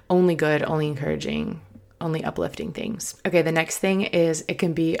for only good, only encouraging, only uplifting things. Okay, the next thing is it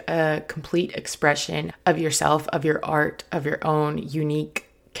can be a complete expression of yourself, of your art, of your own unique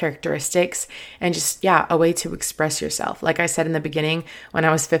characteristics, and just, a way to express yourself. Like I said in the beginning, when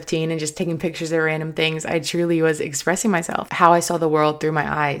I was 15 and just taking pictures of random things, I truly was expressing myself, how I saw the world through my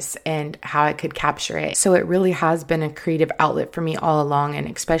eyes and how I could capture it. So it really has been a creative outlet for me all along. And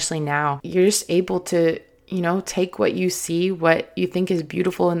especially now, you're just able to take what you see, what you think is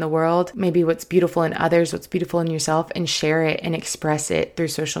beautiful in the world, maybe what's beautiful in others, what's beautiful in yourself, and share it and express it through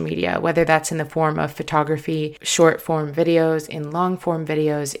social media, whether that's in the form of photography, short form videos, in long form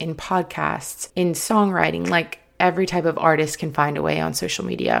videos, in podcasts, in songwriting. Like, every type of artist can find a way on social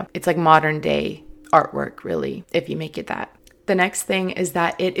media. It's like modern day artwork, really, if you make it that. The next thing is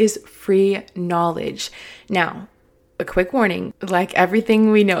that it is free knowledge. Now, a quick warning, like everything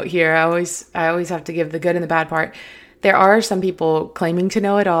we note here, I always have to give the good and the bad part. There are some people claiming to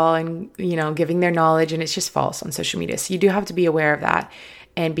know it all and, giving their knowledge, and it's just false on social media. So you do have to be aware of that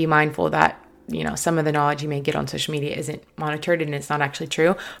and be mindful that, some of the knowledge you may get on social media isn't monitored and it's not actually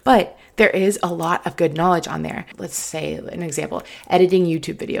true, but there is a lot of good knowledge on there. Let's say an example, editing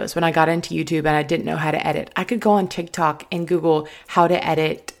YouTube videos. When I got into YouTube and I didn't know how to edit, I could go on TikTok and Google how to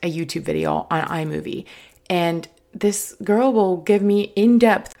edit a YouTube video on iMovie, and this girl will give me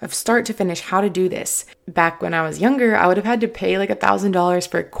in-depth of start to finish how to do this. Back when I was younger, I would have had to pay like $1,000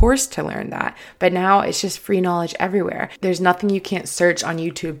 for a course to learn that. But now it's just free knowledge everywhere. There's nothing you can't search on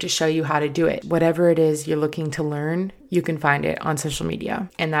YouTube to show you how to do it. Whatever it is you're looking to learn, you can find it on social media.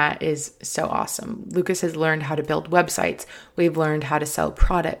 And that is so awesome. Lucas has learned how to build websites. We've learned how to sell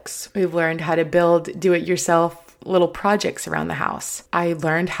products. We've learned how to build do-it-yourself little projects around the house. I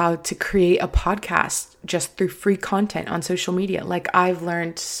learned how to create a podcast just through free content on social media. Like, I've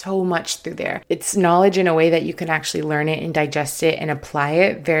learned so much through there. It's knowledge in a way that you can actually learn it and digest it and apply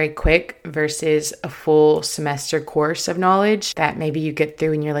it very quick versus a full semester course of knowledge that maybe you get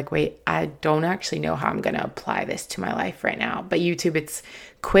through and you're like, wait, I don't actually know how I'm going to apply this to my life right now. But YouTube, it's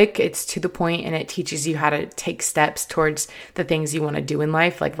quick, it's to the point, and it teaches you how to take steps towards the things you want to do in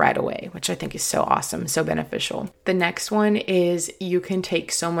life, like right away, which I think is so awesome, so beneficial. The next one is you can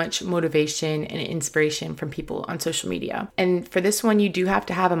take so much motivation and inspiration from people on social media. And for this one, you do have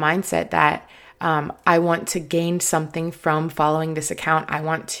to have a mindset that I want to gain something from following this account. I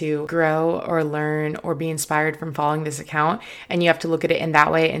want to grow or learn or be inspired from following this account. And you have to look at it in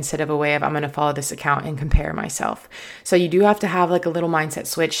that way instead of a way of I'm going to follow this account and compare myself. So you do have to have like a little mindset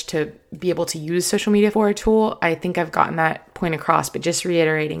switch to be able to use social media for a tool. I think I've gotten that point across, but just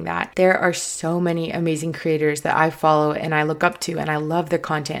reiterating that there are so many amazing creators that I follow and I look up to, and I love their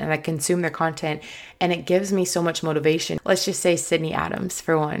content and I consume their content, and it gives me so much motivation. Let's just say Sydney Adams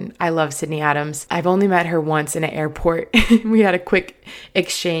for one. I love Sydney Adams. I've only met her once in an airport. We had a quick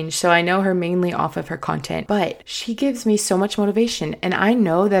exchange, so I know her mainly off of her content, but she gives me so much motivation. And I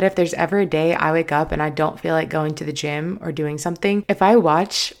know that if there's ever a day I wake up and I don't feel like going to the gym or doing something, if I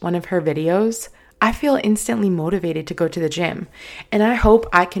watch one of her videos, I feel instantly motivated to go to the gym. And I hope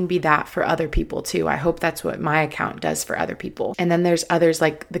I can be that for other people too. I hope that's what my account does for other people. And then there's others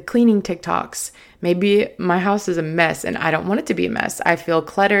like the cleaning TikToks. Maybe my house is a mess and I don't want it to be a mess. I feel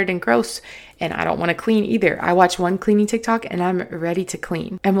cluttered and gross and I don't want to clean either. I watch one cleaning TikTok and I'm ready to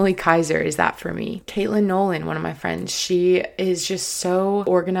clean. Emily Kaiser is that for me. Caitlin Nolan, one of my friends, she is just so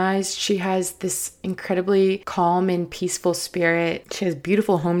organized. She has this incredibly calm and peaceful spirit. She has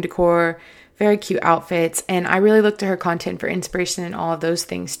beautiful home decor, very cute outfits, and I really look to her content for inspiration and all of those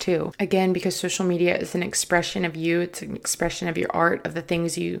things too. Again, because social media is an expression of you, it's an expression of your art, of the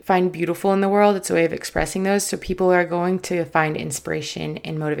things you find beautiful in the world. It's a way of expressing those, so people are going to find inspiration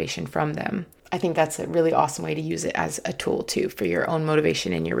and motivation from them. I think that's a really awesome way to use it as a tool too for your own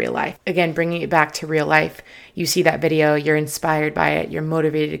motivation in your real life. Again, bringing it back to real life, you see that video, you're inspired by it, you're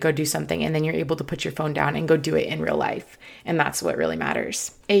motivated to go do something, and then you're able to put your phone down and go do it in real life. And that's what really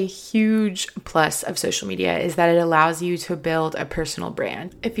matters. A huge plus of social media is that it allows you to build a personal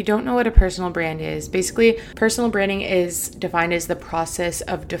brand. If you don't know what a personal brand is, basically personal branding is defined as the process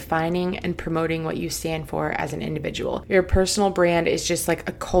of defining and promoting what you stand for as an individual. Your personal brand is just like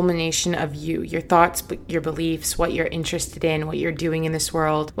a culmination of you, your thoughts, your beliefs, what you're interested in, what you're doing in this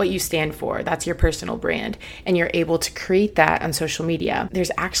world, what you stand for. That's your personal brand. And you're able to create that on social media.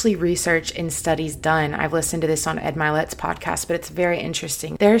 There's actually research and studies done. I've listened to this on Ed Milet's podcast, but it's very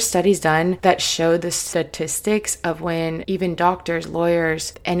interesting. There are studies done that show the statistics of when even doctors,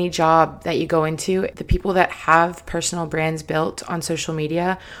 lawyers, any job that you go into, the people that have personal brands built on social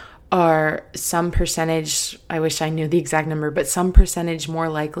media are some percentage, I wish I knew the exact number, but some percentage more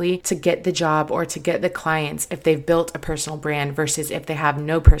likely to get the job or to get the clients if they've built a personal brand versus if they have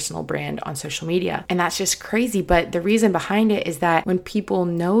no personal brand on social media. And that's just crazy. But the reason behind it is that when people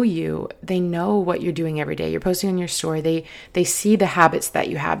know you, they know what you're doing every day. You're posting on your story. They see the habits that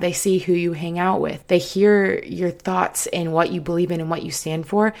you have. They see who you hang out with. They hear your thoughts and what you believe in and what you stand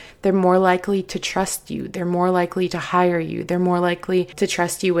for. They're more likely to trust you. They're more likely to hire you. They're more likely to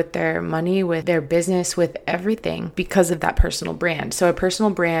trust you with their money, with their business, with everything because of that personal brand. So a personal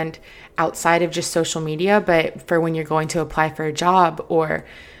brand outside of just social media, but for when you're going to apply for a job or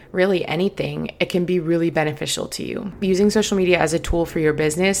really anything, it can be really beneficial to you. Using social media as a tool for your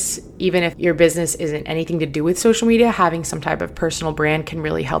business, even if your business isn't anything to do with social media, having some type of personal brand can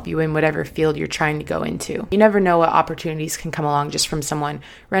really help you in whatever field you're trying to go into. You never know what opportunities can come along just from someone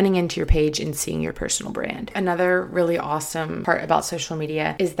running into your page and seeing your personal brand. Another really awesome part about social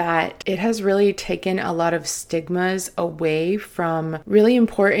media is that it has really taken a lot of stigmas away from really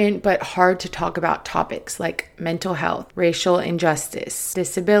important but hard to talk about topics like mental health, racial injustice,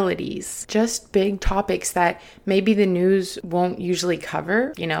 disability, just big topics that maybe the news won't usually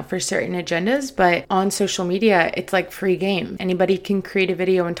cover, for certain agendas, but on social media, it's like free game. Anybody can create a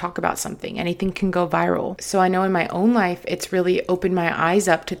video and talk about something. Anything can go viral. So I know in my own life, it's really opened my eyes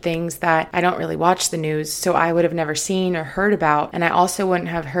up to things that I don't really watch the news, so I would have never seen or heard about. And I also wouldn't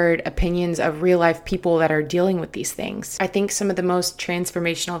have heard opinions of real life people that are dealing with these things. I think some of the most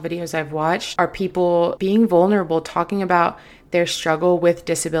transformational videos I've watched are people being vulnerable, talking about their struggle with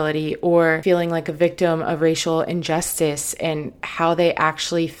disability or feeling like a victim of racial injustice and how they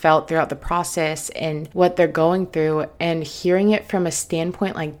actually felt throughout the process and what they're going through. And hearing it from a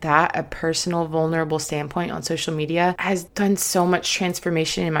standpoint like that, a personal, vulnerable standpoint on social media, has done so much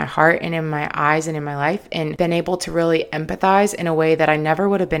transformation in my heart and in my eyes and in my life, and been able to really empathize in a way that I never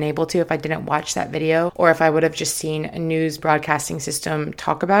would have been able to if I didn't watch that video, or if I would have just seen a news broadcasting system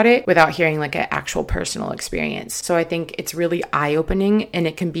talk about it without hearing like an actual personal experience. So I think it's really eye-opening, and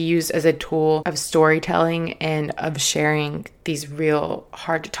it can be used as a tool of storytelling and of sharing these real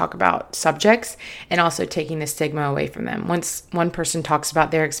hard to talk about subjects, and also taking the stigma away from them. Once one person talks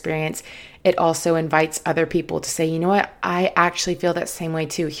about their experience, it also invites other people to say, you know what, I actually feel that same way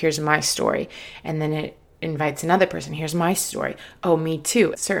too. Here's my story. And then it invites another person. Here's my story. Oh, me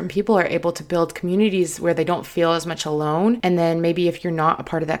too. Certain people are able to build communities where they don't feel as much alone. And then maybe if you're not a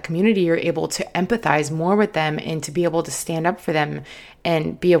part of that community, you're able to empathize more with them and to be able to stand up for them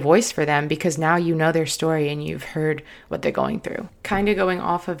and be a voice for them, because now you know their story and you've heard what they're going through. Kind of going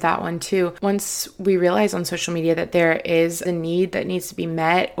off of that one too, once we realize on social media that there is a need that needs to be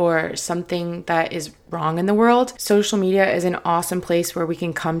met or something that is wrong in the world, social media is an awesome place where we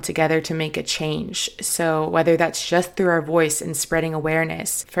can come together to make a change. So whether that's just through our voice and spreading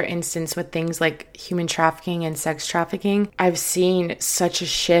awareness, for instance, with things like human trafficking and sex trafficking, I've seen such a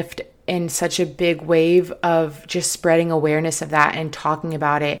shift in such a big wave of just spreading awareness of that and talking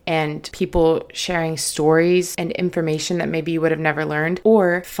about it, and people sharing stories and information that maybe you would have never learned,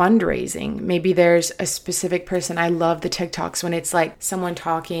 or fundraising. Maybe there's a specific person. I love the TikToks when it's like someone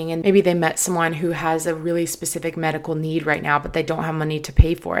talking and maybe they met someone who has a really specific medical need right now, but they don't have money to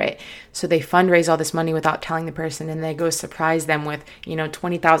pay for it. So they fundraise all this money without telling the person, and they go surprise them with,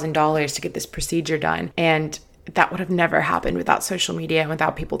 $20,000 to get this procedure done. And that would have never happened without social media and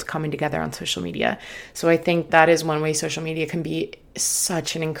without people coming together on social media. So I think that is one way social media can be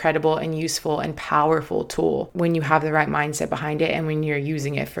such an incredible and useful and powerful tool when you have the right mindset behind it and when you're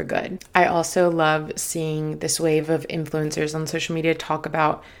using it for good. I also love seeing this wave of influencers on social media talk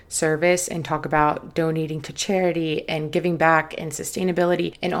about service and talk about donating to charity and giving back and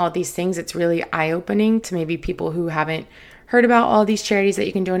sustainability and all these things. It's really eye-opening to maybe people who haven't heard about all these charities that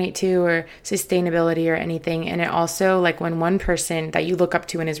you can donate to or sustainability or anything. And it also, like, when one person that you look up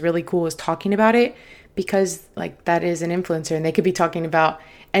to and is really cool is talking about it, because like that is an influencer and they could be talking about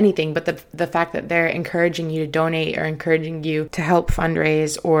anything, but the fact that they're encouraging you to donate or encouraging you to help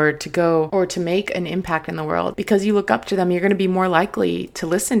fundraise or to go or to make an impact in the world, because you look up to them, you're going to be more likely to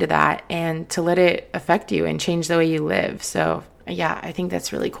listen to that and to let it affect you and change the way you live. So yeah, I think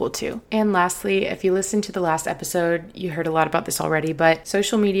that's really cool too. And lastly, if you listened to the last episode, you heard a lot about this already, but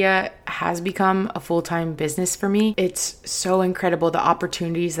social media has become a full-time business for me. It's so incredible, the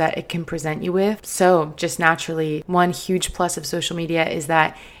opportunities that it can present you with. So just naturally, one huge plus of social media is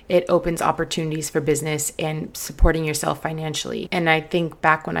that it opens opportunities for business and supporting yourself financially. And I think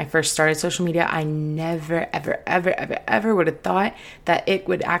back when I first started social media, I never, ever would have thought that it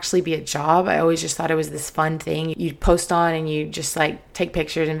would actually be a job. I always just thought it was this fun thing you post on and you just like take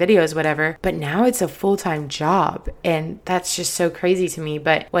pictures and videos, whatever. But now it's a full-time job, and that's just so crazy to me.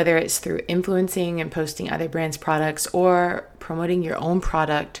 But whether it's through influencing and posting other brands' products, or promoting your own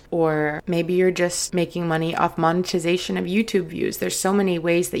product, or maybe you're just making money off monetization of YouTube views. There's so many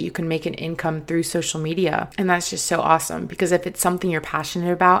ways that you can make an income through social media. And that's just so awesome, because if it's something you're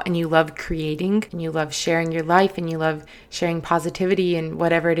passionate about and you love creating and you love sharing your life and you love sharing positivity and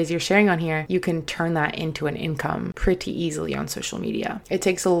whatever it is you're sharing on here, you can turn that into an income pretty easily on social media. It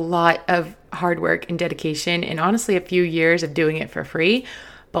takes a lot of hard work and dedication, and honestly a few years of doing it for free.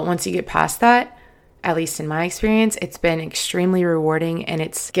 But once you get past that, at least in my experience, it's been extremely rewarding, and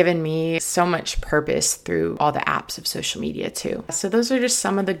it's given me so much purpose through all the apps of social media too. So those are just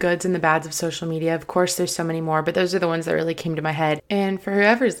some of the goods and the bads of social media. Of course, there's so many more, but those are the ones that really came to my head. And for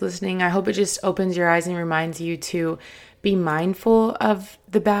whoever's listening, I hope it just opens your eyes and reminds you to be mindful of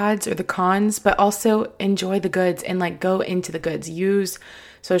the bads or the cons, but also enjoy the goods and like go into the goods. Use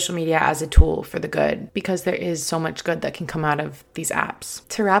social media as a tool for the good, because there is so much good that can come out of these apps.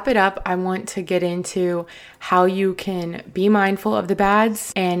 To wrap it up, I want to get into how you can be mindful of the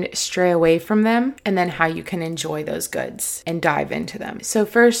bads and stray away from them, and then how you can enjoy those goods and dive into them. So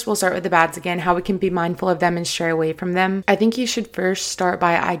first, we'll start with the bads again, how we can be mindful of them and stray away from them. I think you should first start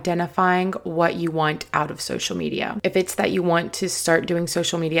by identifying what you want out of social media. If it's that you want to start doing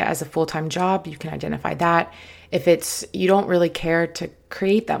social media as a full-time job, you can identify that. If it's you don't really care to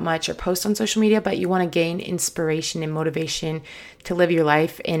create that much or post on social media, but you want to gain inspiration and motivation to live your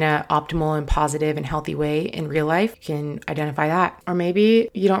life in an optimal and positive and healthy way in real life, you can identify that. Or maybe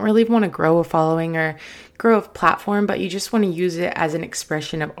you don't really want to grow a following or grow a platform, but you just want to use it as an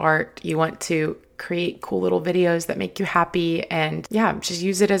expression of art. You want to create cool little videos that make you happy and just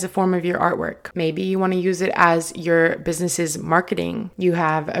use it as a form of your artwork. Maybe you want to use it as your business's marketing. You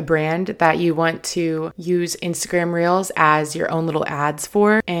have a brand that you want to use Instagram Reels as your own little ads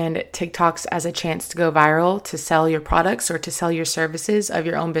for, and TikToks as a chance to go viral to sell your products or to sell your services of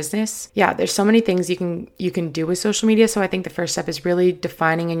your own business. Yeah, there's so many things you can do with social media. So I think the first step is really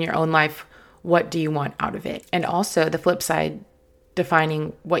defining in your own life, what do you want out of it? And also the flip side,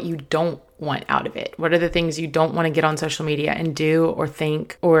 defining what you don't want out of it. What are the things you don't want to get on social media and do or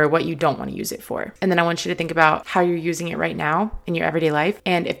think, or what you don't want to use it for? And then I want you to think about how you're using it right now in your everyday life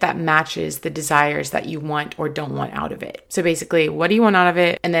and if that matches the desires that you want or don't want out of it. So basically, what do you want out of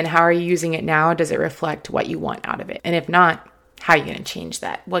it? And then how are you using it now? Does it reflect what you want out of it? And if not, how are you going to change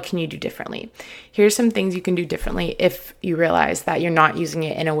that? What can you do differently? Here's some things you can do differently if you realize that you're not using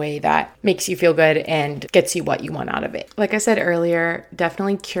it in a way that makes you feel good and gets you what you want out of it. Like I said earlier,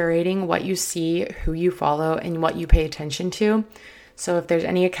 definitely curating what you see, who you follow, and what you pay attention to. So if there's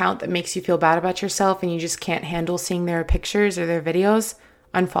any account that makes you feel bad about yourself and you just can't handle seeing their pictures or their videos,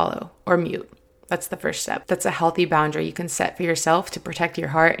 unfollow or mute. That's the first step. That's a healthy boundary you can set for yourself to protect your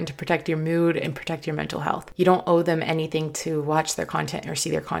heart and to protect your mood and protect your mental health. You don't owe them anything to watch their content or see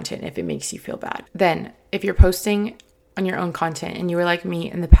their content if it makes you feel bad. Then, if you're posting on your own content and you were like me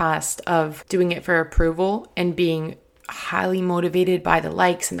in the past of doing it for approval and being highly motivated by the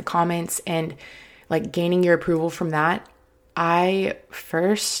likes and the comments and like gaining your approval from that, I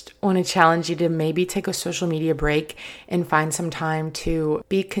first want to challenge you to maybe take a social media break and find some time to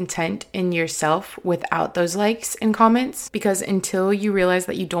be content in yourself without those likes and comments. Because until you realize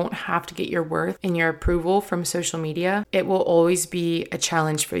that you don't have to get your worth and your approval from social media, it will always be a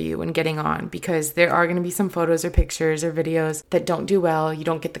challenge for you when getting on, because there are going to be some photos or pictures or videos that don't do well. You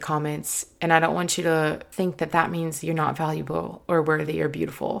don't get the comments. And I don't want you to think that that means you're not valuable or worthy or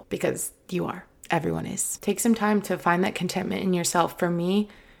beautiful, because you are. Everyone is. Take some time to find that contentment in yourself. For me,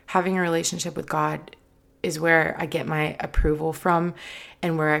 having a relationship with God is where I get my approval from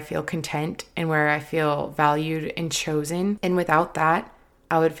and where I feel content and where I feel valued and chosen. And without that,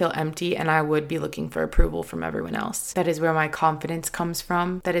 I would feel empty and I would be looking for approval from everyone else. That is where my confidence comes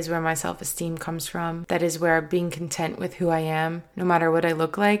from. That is where my self-esteem comes from. That is where being content with who I am, no matter what I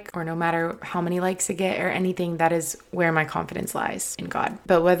look like or no matter how many likes I get or anything, that is where my confidence lies in God.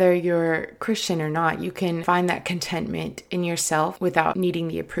 But whether you're Christian or not, you can find that contentment in yourself without needing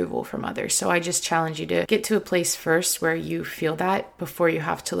the approval from others. So I just challenge you to get to a place first where you feel that before you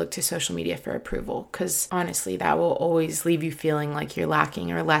have to look to social media for approval. Because honestly, that will always leave you feeling like you're lacking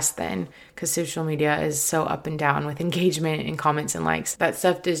or less than, because social media is so up and down with engagement and comments and likes. That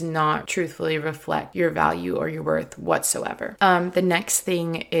stuff does not truthfully reflect your value or your worth whatsoever. The next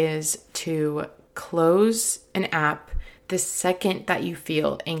thing is to close an app the second that you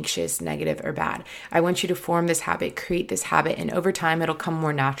feel anxious, negative, or bad. I want you to form this habit, create this habit, and over time it'll come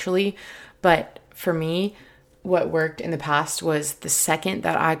more naturally. But for me, what worked in the past was the second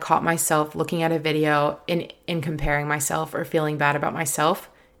that I caught myself looking at a video in comparing myself or feeling bad about myself,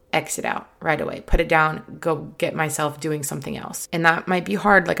 exit out right away, put it down, go get myself doing something else. And that might be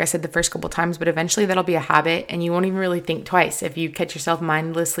hard, like I said, the first couple times, but eventually that'll be a habit and you won't even really think twice. If you catch yourself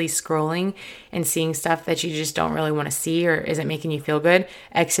mindlessly scrolling and seeing stuff that you just don't really want to see or isn't making you feel good,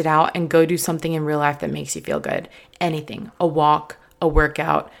 exit out and go do something in real life that makes you feel good. Anything, a walk, a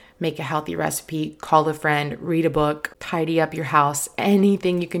workout, make a healthy recipe, call a friend, read a book, tidy up your house,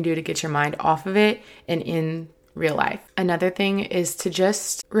 anything you can do to get your mind off of it and in real life. Another thing is to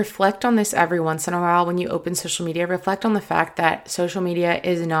just reflect on this every once in a while when you open social media. Reflect on the fact that social media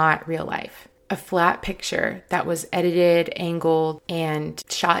is not real life. A flat picture that was edited, angled, and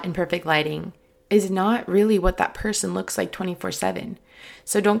shot in perfect lighting is not really what that person looks like 24/7.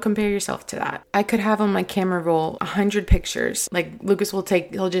 So don't compare yourself to that. I could have on my camera roll 100 pictures. Like Lucas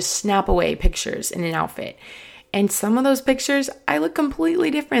he'll just snap away pictures in an outfit. And some of those pictures, I look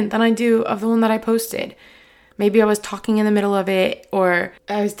completely different than I do of the one that I posted. Maybe I was talking in the middle of it, or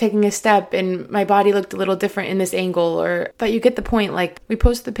I was taking a step and my body looked a little different in this angle, but you get the point. Like, we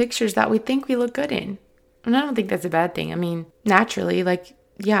post the pictures that we think we look good in. And I don't think that's a bad thing. I mean, naturally,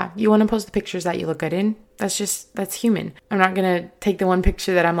 yeah, you want to post the pictures that you look good in. That's human. I'm not going to take the one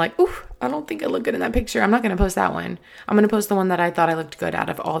picture that I'm like, ooh, I don't think I look good in that picture. I'm not going to post that one. I'm going to post the one that I thought I looked good out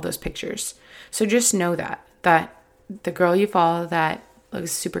of all those pictures. So just know that the girl you follow that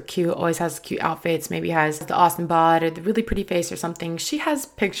looks super cute, always has cute outfits, maybe has the awesome bod or the really pretty face or something. She has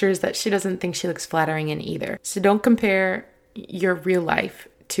pictures that she doesn't think she looks flattering in either. So don't compare your real life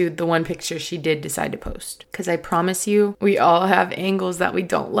to the one picture she did decide to post. Because I promise you, we all have angles that we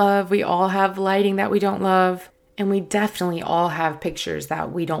don't love. We all have lighting that we don't love. And we definitely all have pictures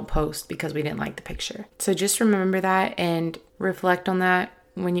that we don't post because we didn't like the picture. So just remember that and reflect on that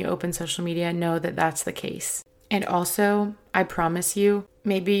when you open social media. Know that that's the case. And also, I promise you,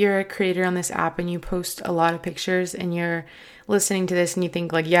 maybe you're a creator on this app and you post a lot of pictures and you're listening to this and you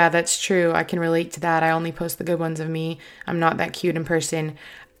think like, yeah, that's true. I can relate to that. I only post the good ones of me. I'm not that cute in person.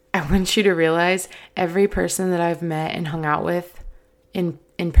 I want you to realize every person that I've met and hung out with in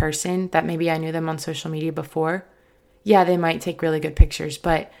person that maybe I knew them on social media before, yeah, they might take really good pictures.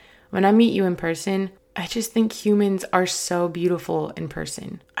 But when I meet you in person, I just think humans are so beautiful in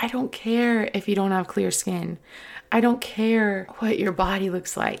person. I don't care if you don't have clear skin. I don't care what your body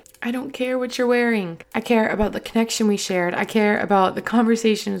looks like. I don't care what you're wearing. I care about the connection we shared. I care about the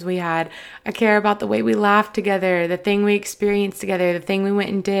conversations we had. I care about the way we laughed together, the thing we experienced together, the thing we went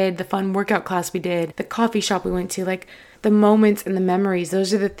and did, the fun workout class we did, the coffee shop we went to, like the moments and the memories.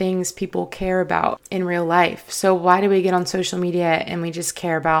 Those are the things people care about in real life. So why do we get on social media and we just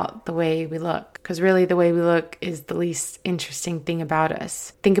care about the way we look? Because really the way we look is the least interesting thing about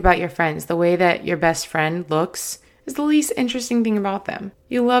us. Think about your friends. The way that your best friend looks is the least interesting thing about them.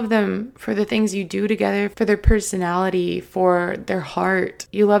 You love them for the things you do together, for their personality, for their heart.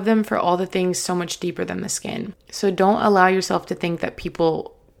 You love them for all the things so much deeper than the skin. So don't allow yourself to think that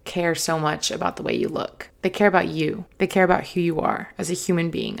people care so much about the way you look. They care about you. They care about who you are as a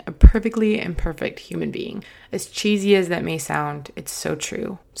human being, a perfectly imperfect human being. As cheesy as that may sound, it's so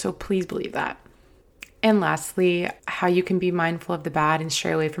true. So please believe that. And lastly, how you can be mindful of the bad and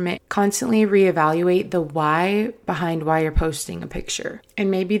stray away from it. Constantly reevaluate the why behind why you're posting a picture.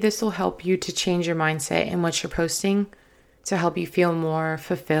 And maybe this will help you to change your mindset in what you're posting to help you feel more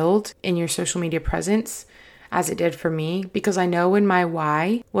fulfilled in your social media presence, as it did for me. Because I know when my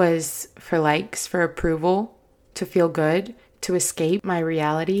why was for likes, for approval, to feel good, to escape my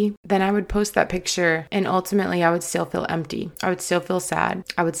reality, then I would post that picture and ultimately I would still feel empty. I would still feel sad.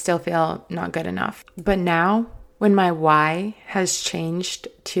 I would still feel not good enough. But now, when my why has changed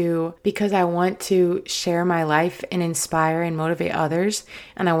to because I want to share my life and inspire and motivate others,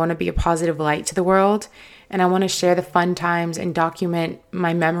 and I want to be a positive light to the world, and I want to share the fun times and document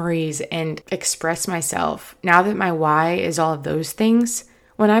my memories and express myself. Now that my why is all of those things,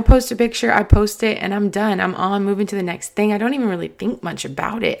 when I post a picture, I post it and I'm done. I'm on, moving to the next thing. I don't even really think much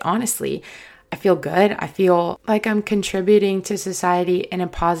about it, honestly. I feel good. I feel like I'm contributing to society in a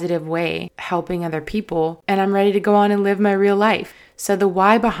positive way, helping other people, and I'm ready to go on and live my real life. So the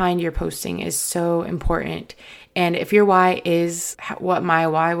why behind your posting is so important. And if your why is what my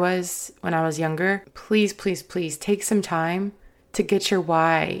why was when I was younger, please, please, please take some time to get your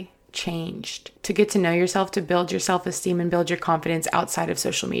why changed, to get to know yourself, to build your self-esteem and build your confidence outside of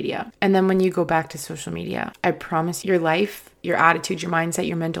social media. And then when you go back to social media, I promise your life, your attitude, your mindset,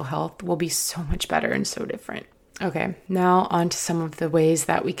 your mental health will be so much better and so different. Okay, now on to some of the ways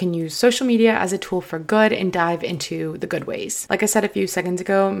that we can use social media as a tool for good and dive into the good ways. Like I said a few seconds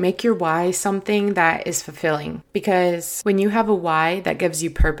ago, make your why something that is fulfilling, because when you have a why that gives you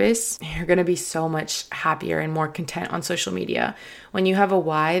purpose, you're going to be so much happier and more content on social media. When you have a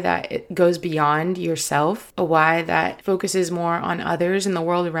why that it goes beyond yourself, a why that focuses more on others and the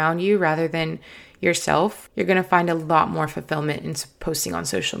world around you rather than yourself, you're going to find a lot more fulfillment in posting on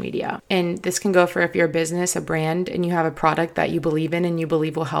social media. And this can go for if you're a business, a brand, and you have a product that you believe in and you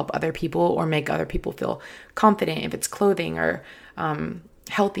believe will help other people or make other people feel confident, if it's clothing or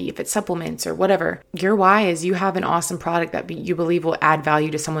healthy, if it's supplements or whatever. Your why is you have an awesome product that you believe will add value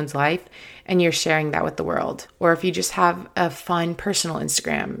to someone's life and you're sharing that with the world. Or if you just have a fun personal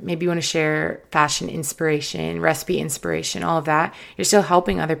Instagram, maybe you want to share fashion inspiration, recipe inspiration, all of that, you're still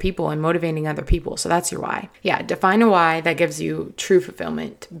helping other people and motivating other people. So that's your why. Yeah, define a why that gives you true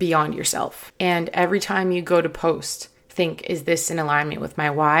fulfillment beyond yourself. And every time you go to post, think, is this in alignment with my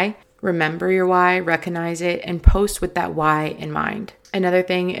why? Remember your why, recognize it, and post with that why in mind. Another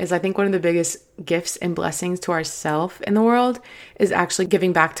thing is, I think one of the biggest gifts and blessings to ourselves in the world is actually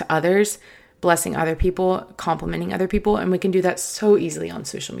giving back to others, blessing other people, complimenting other people, and we can do that so easily on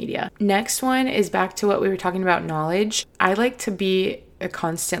social media. Next one is back to what we were talking about, knowledge. I like to be a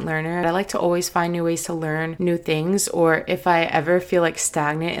constant learner. I like to always find new ways to learn new things, or if I ever feel like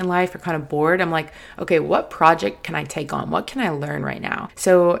stagnant in life or kind of bored, I'm like, okay, what project can I take on? What can I learn right now?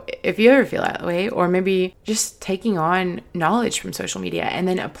 So if you ever feel that way, or maybe just taking on knowledge from social media and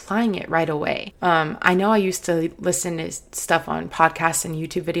then applying it right away. I know I used to listen to stuff on podcasts and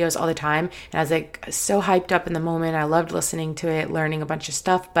YouTube videos all the time, and I was like so hyped up in the moment. I loved listening to it, learning a bunch of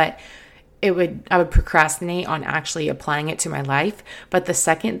stuff, but I would procrastinate on actually applying it to my life. But the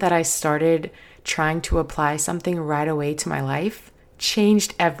second that I started trying to apply something right away to my life,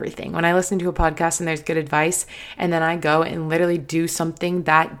 changed everything. When I listen to a podcast and there's good advice, and then I go and literally do something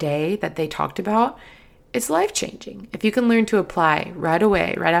that day that they talked about, it's life-changing. If you can learn to apply right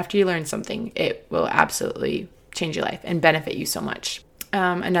away, right after you learn something, it will absolutely change your life and benefit you so much.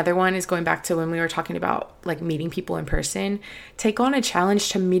 Another one is going back to when we were talking about like meeting people in person. Take on a challenge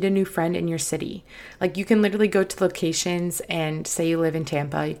to meet a new friend in your city. Like you can literally go to locations and say you live in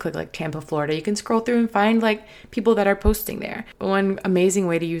Tampa, you click like Tampa, Florida. You can scroll through and find like people that are posting there. One amazing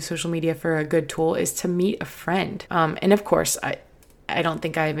way to use social media for a good tool is to meet a friend. And of course, I don't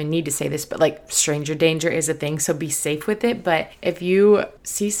think I even need to say this, but like stranger danger is a thing, so be safe with it. But if you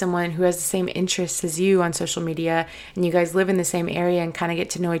see someone who has the same interests as you on social media and you guys live in the same area and kind of get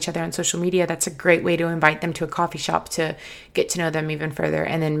to know each other on social media, that's a great way to invite them to a coffee shop to get to know them even further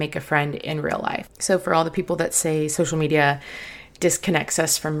and then make a friend in real life. So for all the people that say social media disconnects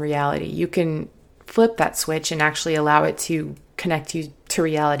us from reality, you can flip that switch and actually allow it to connect you to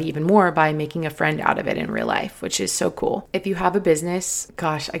reality even more by making a friend out of it in real life, which is so cool. If you have a business,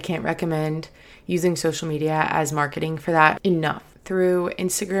 gosh, I can't recommend using social media as marketing for that enough. Through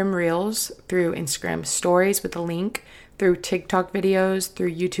Instagram Reels, through Instagram Stories with a link, through TikTok videos,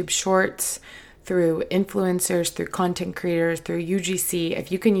 through YouTube Shorts, through influencers, through content creators, through UGC.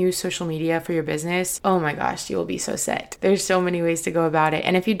 If you can use social media for your business, oh my gosh, you will be so set. There's so many ways to go about it.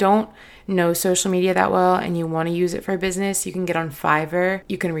 And if you don't know social media that well and you want to use it for a business, you can get on Fiverr.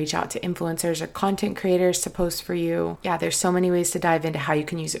 You can reach out to influencers or content creators to post for you. Yeah, there's so many ways to dive into how you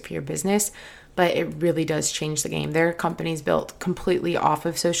can use it for your business. But it really does change the game. There are companies built completely off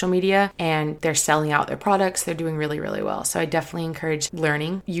of social media and they're selling out their products. They're doing really, really well. So I definitely encourage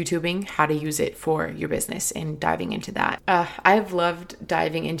learning, YouTubing, how to use it for your business and diving into that. I've loved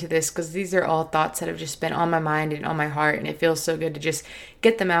diving into this because these are all thoughts that have just been on my mind and on my heart. And it feels so good to just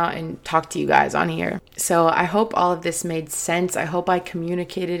get them out and talk to you guys on here. So I hope all of this made sense. I hope I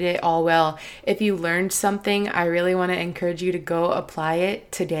communicated it all well. If you learned something, I really want to encourage you to go apply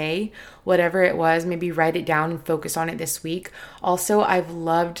it today. Whatever it was, maybe write it down and focus on it this week. Also, I've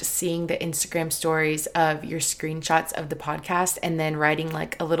loved seeing the Instagram stories of your screenshots of the podcast and then writing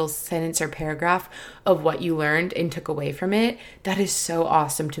like a little sentence or paragraph of what you learned and took away from it. That is so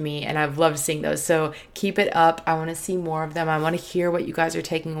awesome to me, and I've loved seeing those. So keep it up. I want to see more of them. I want to hear what you guys are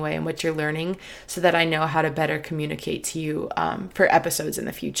taking away and what you're learning so that I know how to better communicate to you for episodes in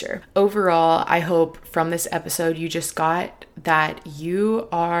the future. Overall, I hope from this episode you just got that you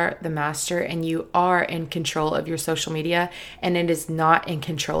are the master and you are in control of your social media, and it is not in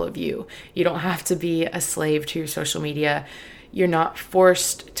control of you. You don't have to be a slave to your social media. You're not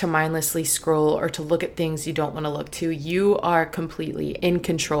forced to mindlessly scroll or to look at things you don't want to look to. You are completely in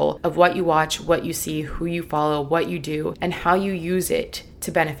control of what you watch, what you see, who you follow, what you do, and how you use it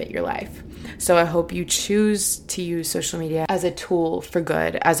to benefit your life. So I hope you choose to use social media as a tool for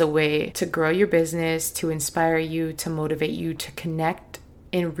good, as a way to grow your business, to inspire you, to motivate you, to connect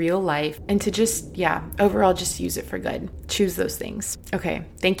in real life, and to just, overall just use it for good. Choose those things. Okay,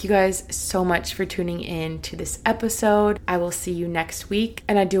 thank you guys so much for tuning in to this episode. I will see you next week.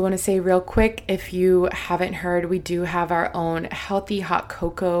 And I do want to say real quick, if you haven't heard, we do have our own healthy hot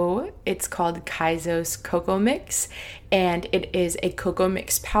cocoa. It's called Kaisos Cocoa Mix, and it is a cocoa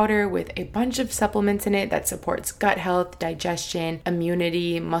mix powder with a bunch of supplements in it that supports gut health, digestion,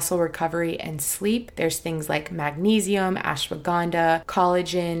 immunity, muscle recovery, and sleep. There's things like magnesium, ashwagandha,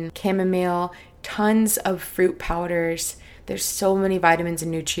 collagen, chamomile, tons of fruit powders. There's so many vitamins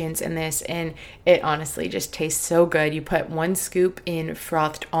and nutrients in this, and it honestly just tastes so good. You put 1 scoop in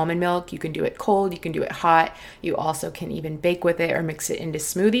frothed almond milk. You can do it cold, you can do it hot. You also can even bake with it or mix it into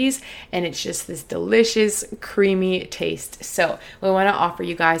smoothies, and it's just this delicious, creamy taste. So we want to offer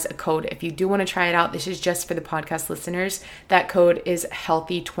you guys a code. If you do want to try it out, this is just for the podcast listeners. That code is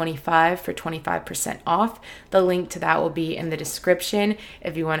healthy25 for 25% off. The link to that will be in the description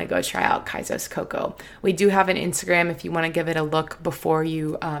if you want to go try out Kaisos Cocoa. We do have an Instagram if you want to to give it a look before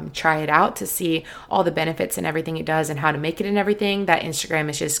you try it out to see all the benefits and everything it does and how to make it and everything, that Instagram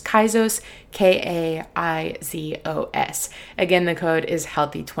is just Kaizos, Kaizos. Again, the code is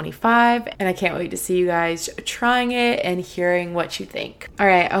healthy25, and I can't wait to see you guys trying it and hearing what you think. All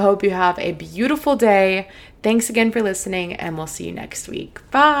right, I hope you have a beautiful day. Thanks again for listening, and we'll see you next week.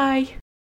 Bye.